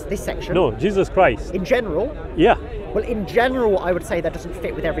 In this section? No, Jesus Christ. In general? Yeah. Well, in general, I would say that doesn't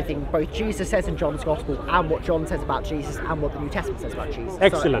fit with everything both Jesus says in John's Gospel and what John says about Jesus and what the New Testament says about Jesus.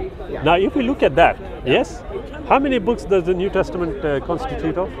 Excellent. Now, if we look at that, yes? How many books does the New Testament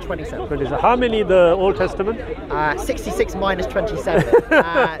constitute of? 27. 27. How many the Old Testament? 66 minus 27. Is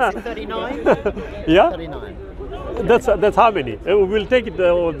it 39? Yeah? 39. That's how many? We'll take it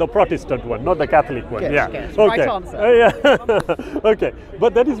the Protestant one, not the Catholic one. Good, yeah. good. Okay. Right answer. Okay.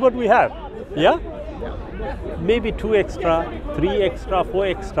 But that is what we have. Yeah? Maybe 2 extra, 3 extra, 4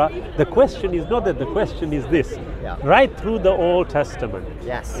 extra. The question is not that. The question is this. Right through the Old Testament.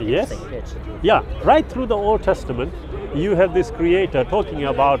 Yes. Yeah. Right through the Old Testament, you have this creator talking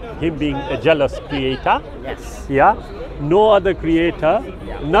about him being a jealous creator. Yes. Yeah. No other creator.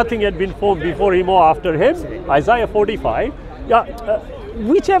 Nothing had been formed before him or after him. Isaiah 45. Yeah.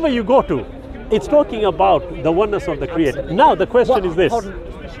 Whichever you go to, it's talking about the oneness of the creator. Now the question is this.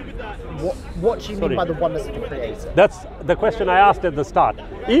 What do you mean by the oneness of the Creator? That's the question I asked at the start.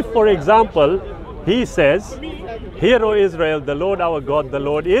 If, for example, he says, "Hear, O Israel, the Lord our God, the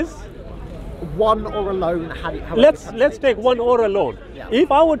Lord is one or alone." Let's take one or alone.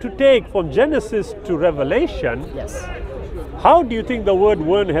 If I were to take from Genesis to Revelation, how do you think the word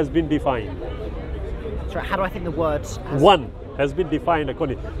 "one" has been defined? Sorry, how do I think the word one has been defined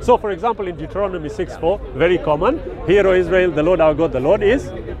according. So, for example, in Deuteronomy 6:4, very common. Hear, O Israel, the Lord our God, the Lord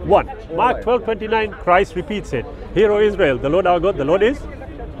is one. Mark 12:29, Christ repeats it. Hear, O Israel, the Lord our God, the Lord is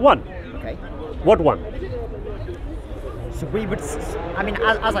one. Okay. What one? So we would, I mean,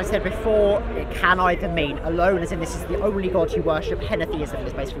 as I said before, it can either mean alone, as in this is the only God you worship. Henotheism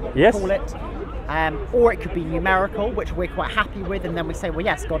is basically what we call it. Or it could be numerical, which we're quite happy with, and then we say, well,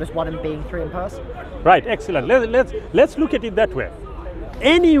 yes, God is one in being, three in person. Right, excellent. Let's look at it that way.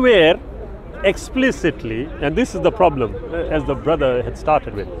 Anywhere explicitly, and this is the problem, as the brother had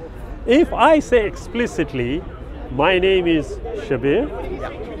started with. If I say explicitly, my name is Shabir,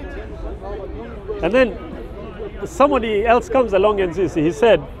 and then somebody else comes along and says, he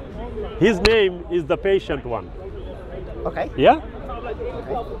said, his name is the patient one. Okay. Yeah?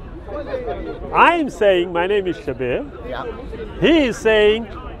 Okay. I'm saying my name is Shabir. Yeah. He is saying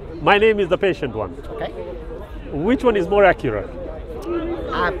my name is the patient one. Okay. Which one is more accurate?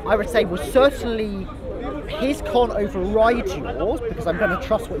 I would say, well, certainly his can't override yours, because I'm going to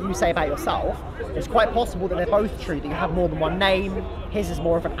trust what you say about yourself. It's quite possible that they're both true, that you have more than one name. His is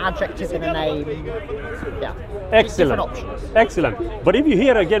more of an adjective than a name. Yeah. Excellent. Different options. Excellent. But if you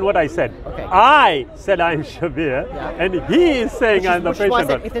hear again what I said, I said I'm Shabir, and he is saying I'm the patient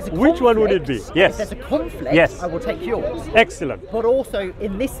one. Which one would it be? Yes. If there's a conflict, I will take yours. Excellent. But also,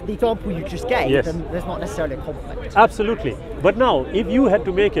 in the example you just gave, then there's not necessarily a conflict. Absolutely. But now, if you had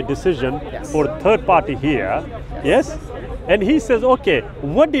to make a decision for a third party here, and he says, okay,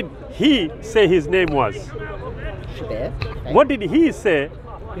 what did he say his name was? Shabir. Okay. What did he say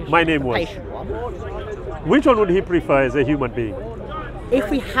my name was? Patient one. Which one would he prefer as a human being? If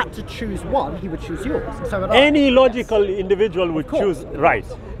we had to choose one, he would choose yours. And so would Any logical individual would choose right.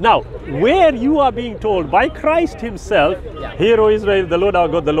 Now, where you are being told by Christ himself, Hear, O Israel, the Lord our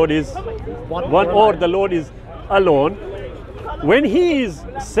God, the Lord is one or the Lord is alone. When he is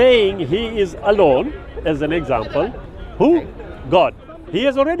saying he is alone, as an example, who? God. He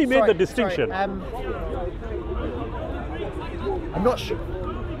has already made the distinction. I'm not sure.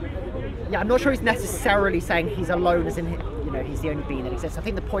 Yeah, I'm not sure he's necessarily saying he's alone, as in, he's the only being that exists. I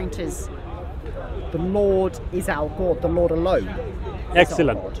think the point is, the Lord is our God. The Lord alone.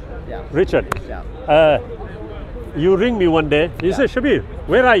 Excellent. Yeah. Richard. you ring me one day, you say, Shabir,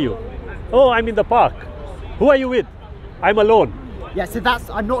 where are you? Oh, I'm in the park. Who are you with? I'm alone. Yeah, so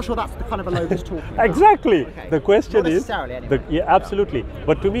I'm not sure that's the kind of alone he's talking about. Exactly. Okay. The question not is, anyway. yeah, absolutely.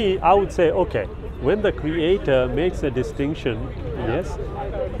 But to me, I would say, okay, when the Creator makes a distinction, yes,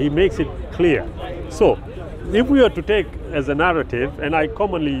 he makes it clear. So, if we are to take as a narrative, and I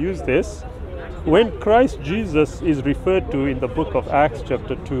commonly use this, when Christ Jesus is referred to in the book of Acts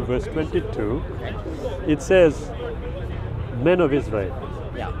chapter 2 verse 22, it says, men of Israel,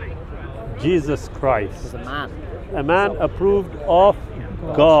 Jesus Christ, was a man. A man approved of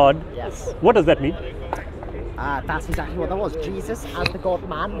God. Yes. What does that mean? That's exactly what that was. Jesus, as the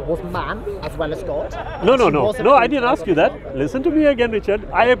God-man, was man as well as God. No, I didn't ask you that. Listen to me again, Richard.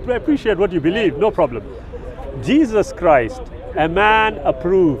 I appreciate what you believe, no problem. Jesus Christ, a man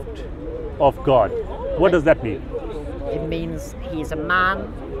approved of God. What does that mean? It means he is a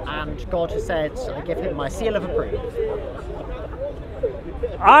man, and God has said, I give him my seal of approval.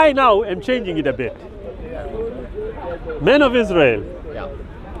 I now am changing it a bit. Men of Israel,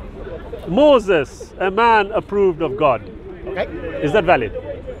 Moses, a man approved of God. Okay. Is that valid?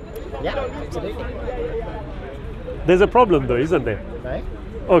 Yeah, absolutely. There's a problem though, isn't there? Okay.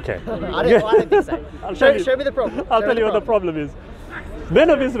 Okay. I don't think so. Show me the problem. I'll tell you what the problem is. Men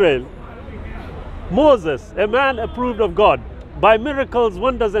of Israel, Moses, a man approved of God, by miracles,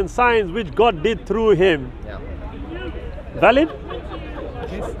 wonders and signs which God did through him. Yeah. Valid?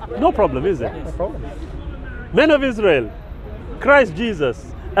 No problem, is it? No problem. Men of Israel, Christ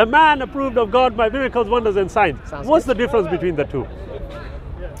Jesus, a man approved of God by miracles, wonders and signs. What's the difference between the two?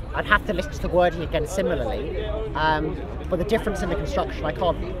 I'd have to listen to the wording again similarly, but the difference in the construction, I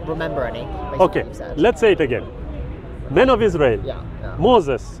can't remember any. Okay, let's say it again. Men of Israel,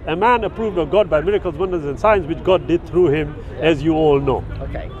 Moses, a man approved of God by miracles, wonders and signs which God did through him, as you all know.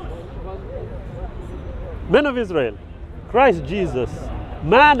 Okay. Men of Israel, Christ Jesus,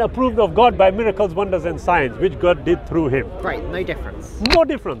 man approved of God by miracles, wonders and signs which God did through him. Great, no difference. No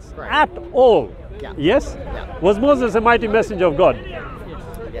difference at all. Yeah. Yes? Yeah. Was Moses a mighty messenger of God?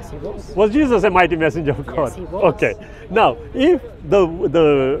 Yes, he was. Was Jesus a mighty messenger of God? Yes, he was. Okay. Now, if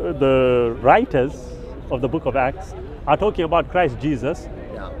the writers of the book of Acts are talking about Christ Jesus,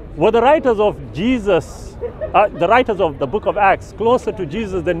 were the writers of Jesus, the writers of the book of Acts, closer to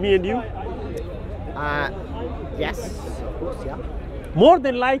Jesus than me and you? Yes, of course, yeah. More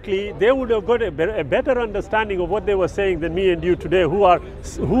than likely, they would have got a better understanding of what they were saying than me and you today,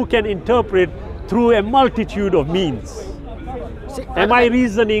 who can interpret through a multitude of means. See, Am I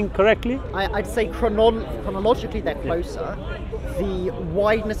reasoning correctly? I'd say chronologically they're closer. The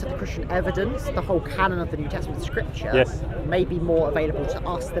wideness of the Christian evidence, the whole canon of the New Testament scripture, may be more available to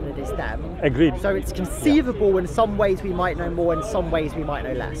us than it is them. Agreed. So it's conceivable in some ways we might know more, in some ways we might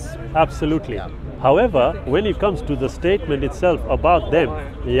know less. Absolutely. Yeah. However, when it comes to the statement itself about them,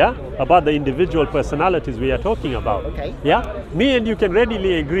 about the individual personalities we are talking about, me and you can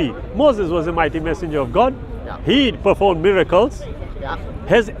readily agree. Moses was a mighty messenger of God. He performed miracles.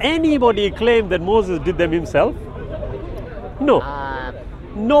 Has anybody claimed that Moses did them himself? No.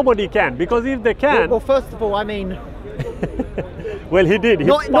 Nobody can, because if they can... Well, first of all, I mean... Well, he did.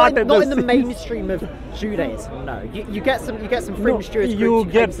 Not in the mainstream of Judaism. No, you get some fringe Jewish groups. You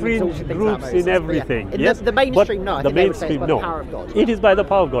get fringe groups in everything. Yeah. In the mainstream, no. I think they would say it's by the power of God. It is by the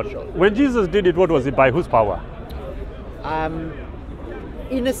power of God. Sure. When Jesus did it, what was it? By whose power?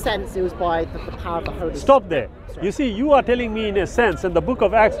 In a sense, it was by the power of the Holy Spirit. Stop there. Sorry. You see, you are telling me in a sense, and the book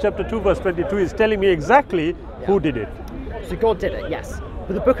of Acts chapter 2 verse 22 is telling me exactly who did it. So God did it, yes.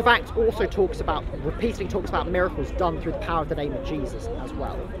 But the book of Acts also repeatedly talks about miracles done through the power of the name of Jesus as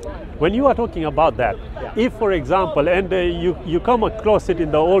well. When you are talking about that, if for example, and you come across it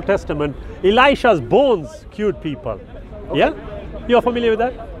in the Old Testament, Elisha's bones cured people. Okay. Yeah? You are familiar with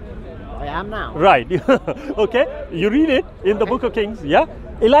that? I am now. Right. Okay. You read it in the book of Kings. Yeah.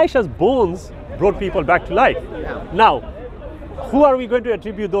 Elisha's bones brought people back to life. Yeah. Now, who are we going to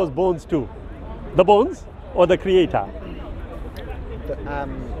attribute those bones to? The bones or the Creator?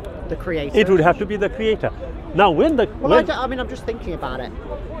 The Creator. It would have to be the Creator. Now, I'm just thinking about it.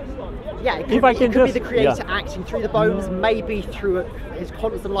 Yeah, it could be the Creator acting through the bones, maybe through his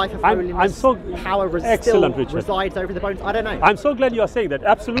constant life of holiness. Power excellent, Richard. Resides over the bones. I don't know. I'm so glad you are saying that.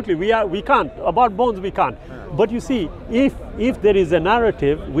 Absolutely, we can't. About bones, we can't. But you see, if there is a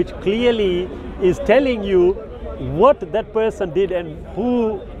narrative which clearly is telling you what that person did and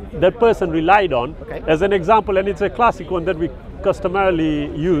who that person relied on, as an example, and it's a classic one that we customarily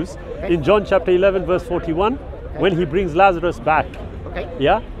use in John chapter 11 verse 41, when he brings Lazarus back.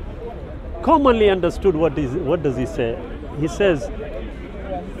 Yeah. Commonly understood, what does he say? He says,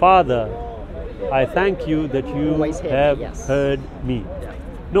 Father, I thank you that you have heard me. Yeah.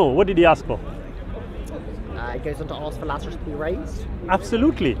 No, what did he ask for? It goes on to ask for Lazarus to be raised.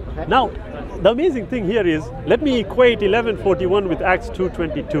 Absolutely. Okay. Now, the amazing thing here is, let me equate 11:41 with Acts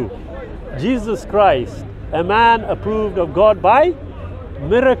 2:22. Jesus Christ, a man approved of God by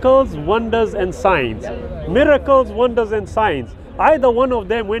miracles, wonders, and signs. Miracles, wonders, and signs. Either one of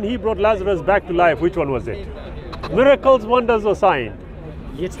them, when he brought Lazarus back to life, which one was it? Miracles, wonders, or sign?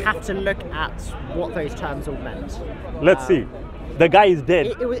 You'd have to look at what those terms all meant. Let's see. The guy is dead.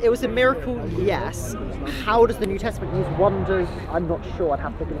 It was a miracle, yes. How does the New Testament use wonders? I'm not sure. I'd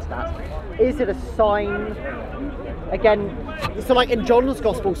have to look into that. Is it a sign? Again, so like in John's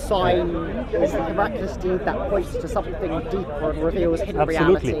Gospel, sign is a miraculous deed that points to something deeper and reveals hidden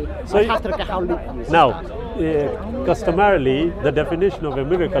reality. So I'd have to look at how Luke uses now, that. Customarily, the definition of a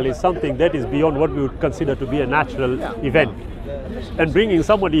miracle is something that is beyond what we would consider to be a natural event. And bringing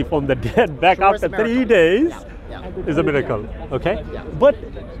somebody from the dead back after 3 days is a miracle, okay? Yeah. But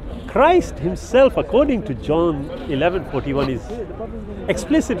Christ himself, according to John 11:41, is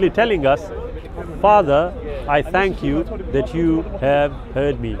explicitly telling us, Father, I thank you that you have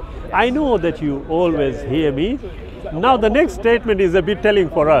heard me. I know that you always hear me. Now the next statement is a bit telling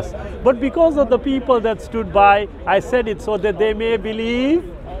for us. But because of the people that stood by, I said it so that they may believe.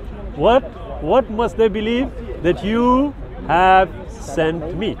 What must they believe? That you have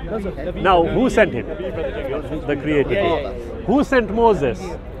sent me. Now, who sent him? The Creator did. Who sent Moses?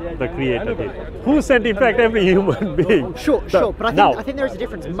 The Creator did. Who sent, in fact, every human being? Sure, but I think there is a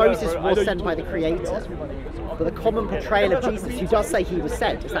difference. Moses was sent by the Creator. But the common portrayal of Jesus, who does say he was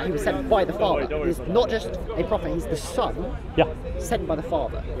sent, is that he was sent by the Father. He's not just a prophet, he's the Son, sent by the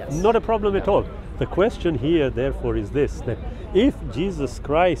Father. Yes. Not a problem at all. The question here, therefore, is this, that if Jesus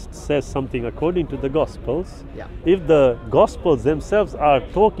Christ says something according to the Gospels, if the Gospels themselves are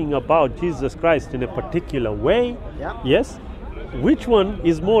talking about Jesus Christ in a particular way, yes, which one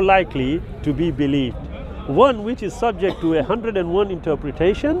is more likely to be believed? One which is subject to 101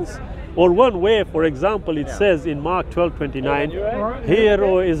 interpretations, or one where, for example, it says in Mark 12:29, Hear,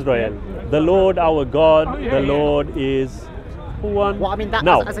 O Israel, the Lord our God, the Lord is one. Well, I mean, that,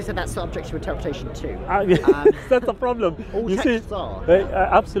 as I said, that's subject to interpretation too. That's the problem. All you see, texts are.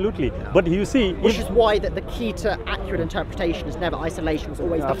 Absolutely. But you see, which is why that the key to accurate interpretation is never isolation; it's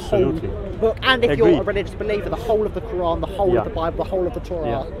always the whole book. And if you're a religious believer, the whole of the Qur'an, the whole of the Bible, the whole of the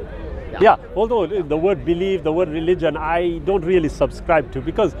Torah. Yeah, although the word belief, the word religion, I don't really subscribe to,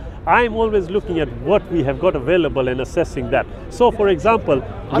 because I'm always looking at what we have got available and assessing that. So, for example,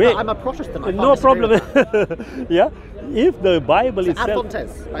 I'm a Protestant. No problem. Yeah, if the Bible is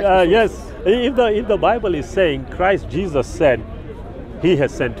yes, if the Bible is saying Christ Jesus said, He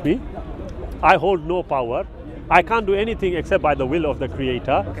has sent me, I hold no power, I can't do anything except by the will of the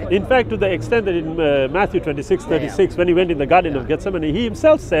Creator. In fact, to the extent that in Matthew 26:36, when he went in the Garden of Gethsemane, he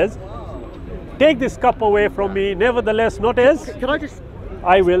himself says, take this cup away from me, nevertheless, not as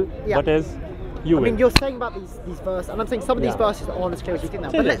I will, but as you will. I mean, you're saying about these verses, and I'm saying some of these verses aren't as clear as you think they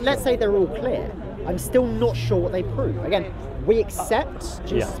are, but let's say they're all clear. I'm still not sure what they prove. Again, we accept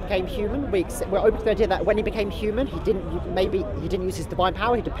Jesus became human. We're open to the idea that when he became human, he didn't use his divine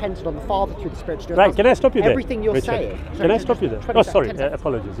power. He depended on the Father through the Spirit to do it. Right? Can I stop you there? Everything you're Richard, saying. Can I stop you there? Oh, sorry.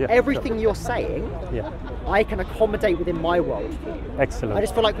 Apologies. Yeah. Everything you're saying, I can accommodate within my world. Excellent. I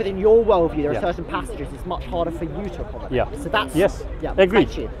just feel like within your worldview, there are certain passages it's much harder for you to accommodate. Yeah. So that's Agreed.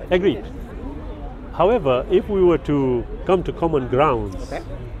 Thank you. Agreed. However, if we were to come to common grounds,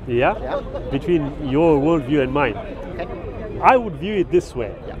 between your worldview and mine, I would view it this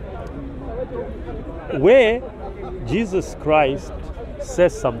way. Where Jesus Christ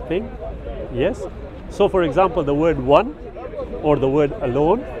says something, yes. So, for example, the word one or the word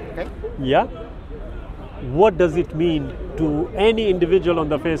alone, what does it mean to any individual on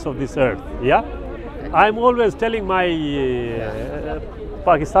the face of this earth? I'm always telling my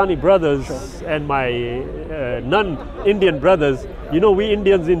Pakistani brothers and my non-Indian brothers, you know, we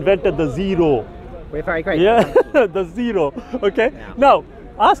Indians invented the zero. We're very grateful. The zero. Okay. Now,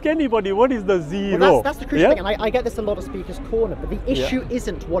 ask anybody what is the zero. Well, that's the crucial thing, and I get this a lot of Speaker's Corner, but the issue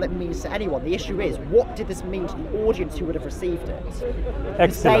isn't what it means to anyone. The issue is, what did this mean to the audience who would have received it?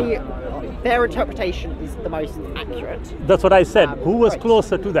 Excellent. Their interpretation is the most accurate. That's what I said. Who was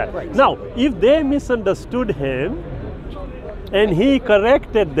closer to that? Now, if they misunderstood him and he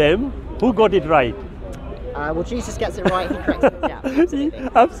corrected them, who got it right? Well, Jesus gets it right, he corrects it. Yeah, absolutely.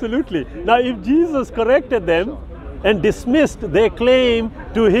 Absolutely. Now, if Jesus corrected them and dismissed their claim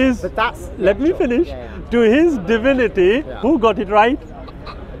to his, let me finish, to his divinity, who got it right?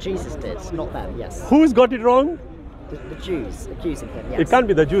 Jesus did, not them, yes. Who's got it wrong? The Jews accusing him, yes. It can't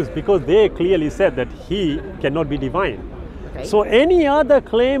be the Jews because they clearly said that he cannot be divine. Okay. So any other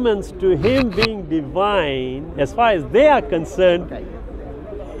claimants to him being divine, as far as they are concerned, Okay.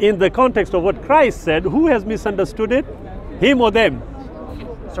 in the context of what Christ said, who has misunderstood it? Him or them?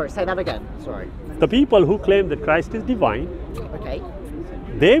 Sorry, say that again. Sorry. The people who claim that Christ is divine, Okay.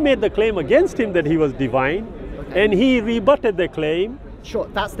 they made the claim against him that he was divine, Okay. and he rebutted the claim. Sure,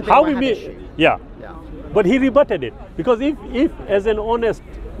 that's the bit How where I we have may, issue. yeah. Yeah. But he rebutted it because if as an honest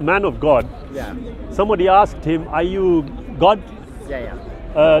man of God, Yeah. somebody asked him, "Are you God?" Yeah,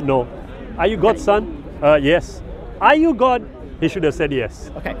 yeah. No. "Are you God's son?" Yes. "Are you God?" He should have said yes.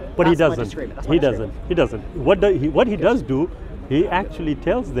 Okay. But he that's my doesn't. disagreement, that's my He doesn't. He doesn't. What he does do, he actually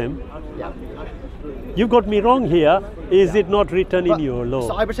tells them, Yeah. "You got me wrong here. Is it not written in But- your law?"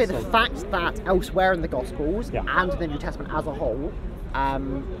 So I would say the fact that elsewhere in the Gospels Yeah. and the New Testament as a whole,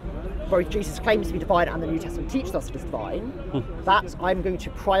 both Jesus claims to be divine and the New Testament teaches us it is divine, that I'm going to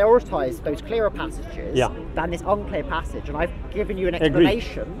prioritise those clearer passages Yeah. than this unclear passage. And I've given you an Agreed.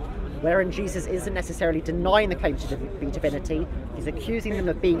 explanation wherein Jesus isn't necessarily denying the claim to be divinity, he's accusing them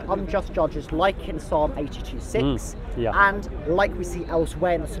of being unjust judges like in Psalm 82:6, yeah. and like we see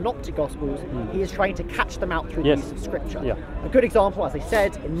elsewhere in the Synoptic Gospels, he is trying to catch them out through Yes. the use of Scripture. Yeah. A good example, as I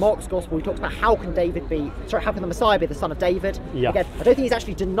said, in Mark's Gospel, he talks about how can the Messiah be the son of David? Yeah. Again, I don't think he's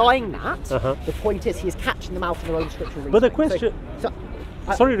actually denying that. Uh-huh. The point is he is catching them out in their own scriptural reasoning. But the question-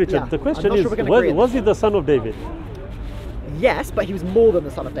 Sorry, Richard. yeah, The I'm question not is, sure we're gonna agree on was this. he the son of David? Yes, but he was more than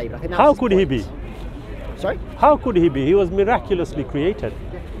the son of David. I think that's How his could he point. be? Sorry? How could he be? He was miraculously created.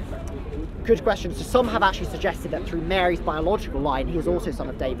 Good question. So some have actually suggested that through Mary's biological line, he is also son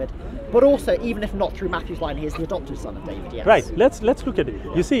of David. But also, even if not through Matthew's line, he is the adopted son of David, yes. Right. Let's look at it.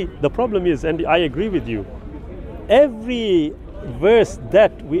 You see, the problem is, and I agree with you, every verse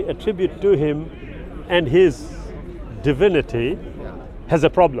that we attribute to him and his divinity has a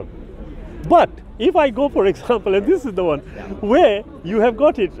problem. But if I go, for example, and this is the one where you have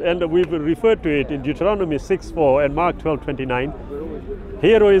got it, and we've referred to it in Deuteronomy 6:4 and Mark 12:29.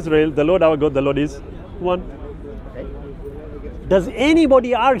 "Hear, O Israel, the Lord our God, the Lord is one." Okay. Does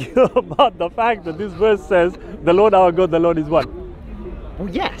anybody argue about the fact that this verse says, "The Lord our God, the Lord is one"? Well,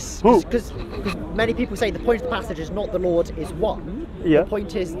 yes. Who? Because many people say the point of the passage is not the Lord is one. Yeah. The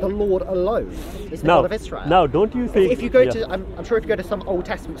point is the Lord alone is the Now, God of Israel. now, don't you think? If you go yeah. to, I'm sure if you go to some Old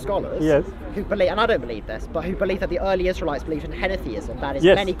Testament scholars Yes. who believe, and I don't believe this, but who believe that the early Israelites believed in henotheism, that is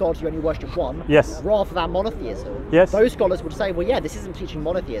Yes. many gods, you only worship one, Yes. rather than monotheism. Yes. Those scholars would say, well, yeah, this isn't teaching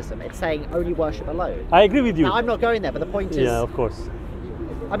monotheism, it's saying only worship alone. I agree with you. Now, I'm not going there, but the point is, Yeah, of course.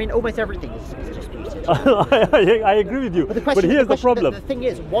 I mean, almost everything is disputed. I agree with you. But the question, here's the problem. The thing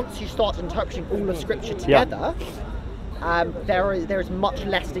is, once you start interpreting all of Scripture together, there is much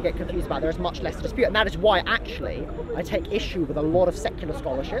less to get confused about. There is much less to dispute, and that is why actually I take issue with a lot of secular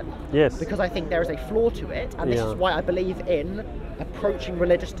scholarship. Yes. Because I think there is a flaw to it, and this Yeah. is why I believe in approaching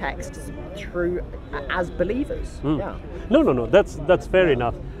religious texts through as believers. Yeah. No. That's fair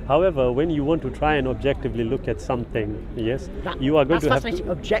enough. However, when you want to try and objectively look at something, yes, you are going That's to have fascinating.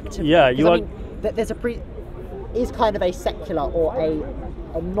 to. Objectively. Yeah, 'Cause you I are. mean, there's is kind of a secular or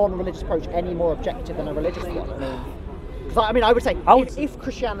a non-religious approach any more objective than a religious one? I mean, I would say if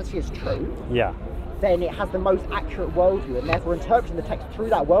Christianity is true, Yeah. then it has the most accurate worldview, and therefore interpreting the text through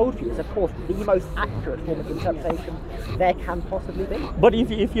that worldview is, of course, the most accurate form of interpretation there can possibly be. But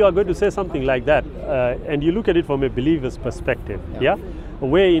if you are going to say something like that, and you look at it from a believer's perspective, yeah,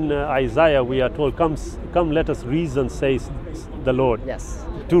 where in Isaiah we are told, "Come, let us reason," says the Lord. Yes.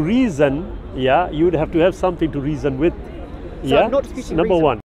 To reason, yeah, you would have to have something to reason with. So yeah, I'm not disputing number reason. one.